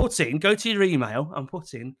 and go to your email and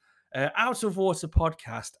put in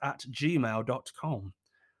outofwaterpodcast@gmail.com.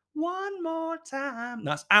 One more time.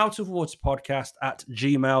 That's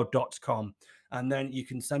outofwaterpodcast@gmail.com. And then you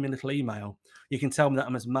can send me a little email. You can tell me that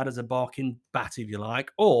I'm as mad as a barking bat if you like,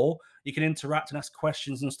 or you can interact and ask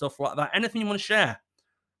questions and stuff like that. Anything you want to share,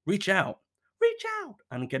 reach out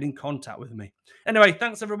and get in contact with me. Anyway,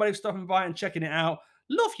 thanks everybody for stopping by and checking it out.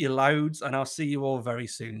 Love you loads, and I'll see you all very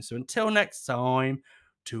soon. So until next time,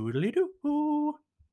 toodly-doo.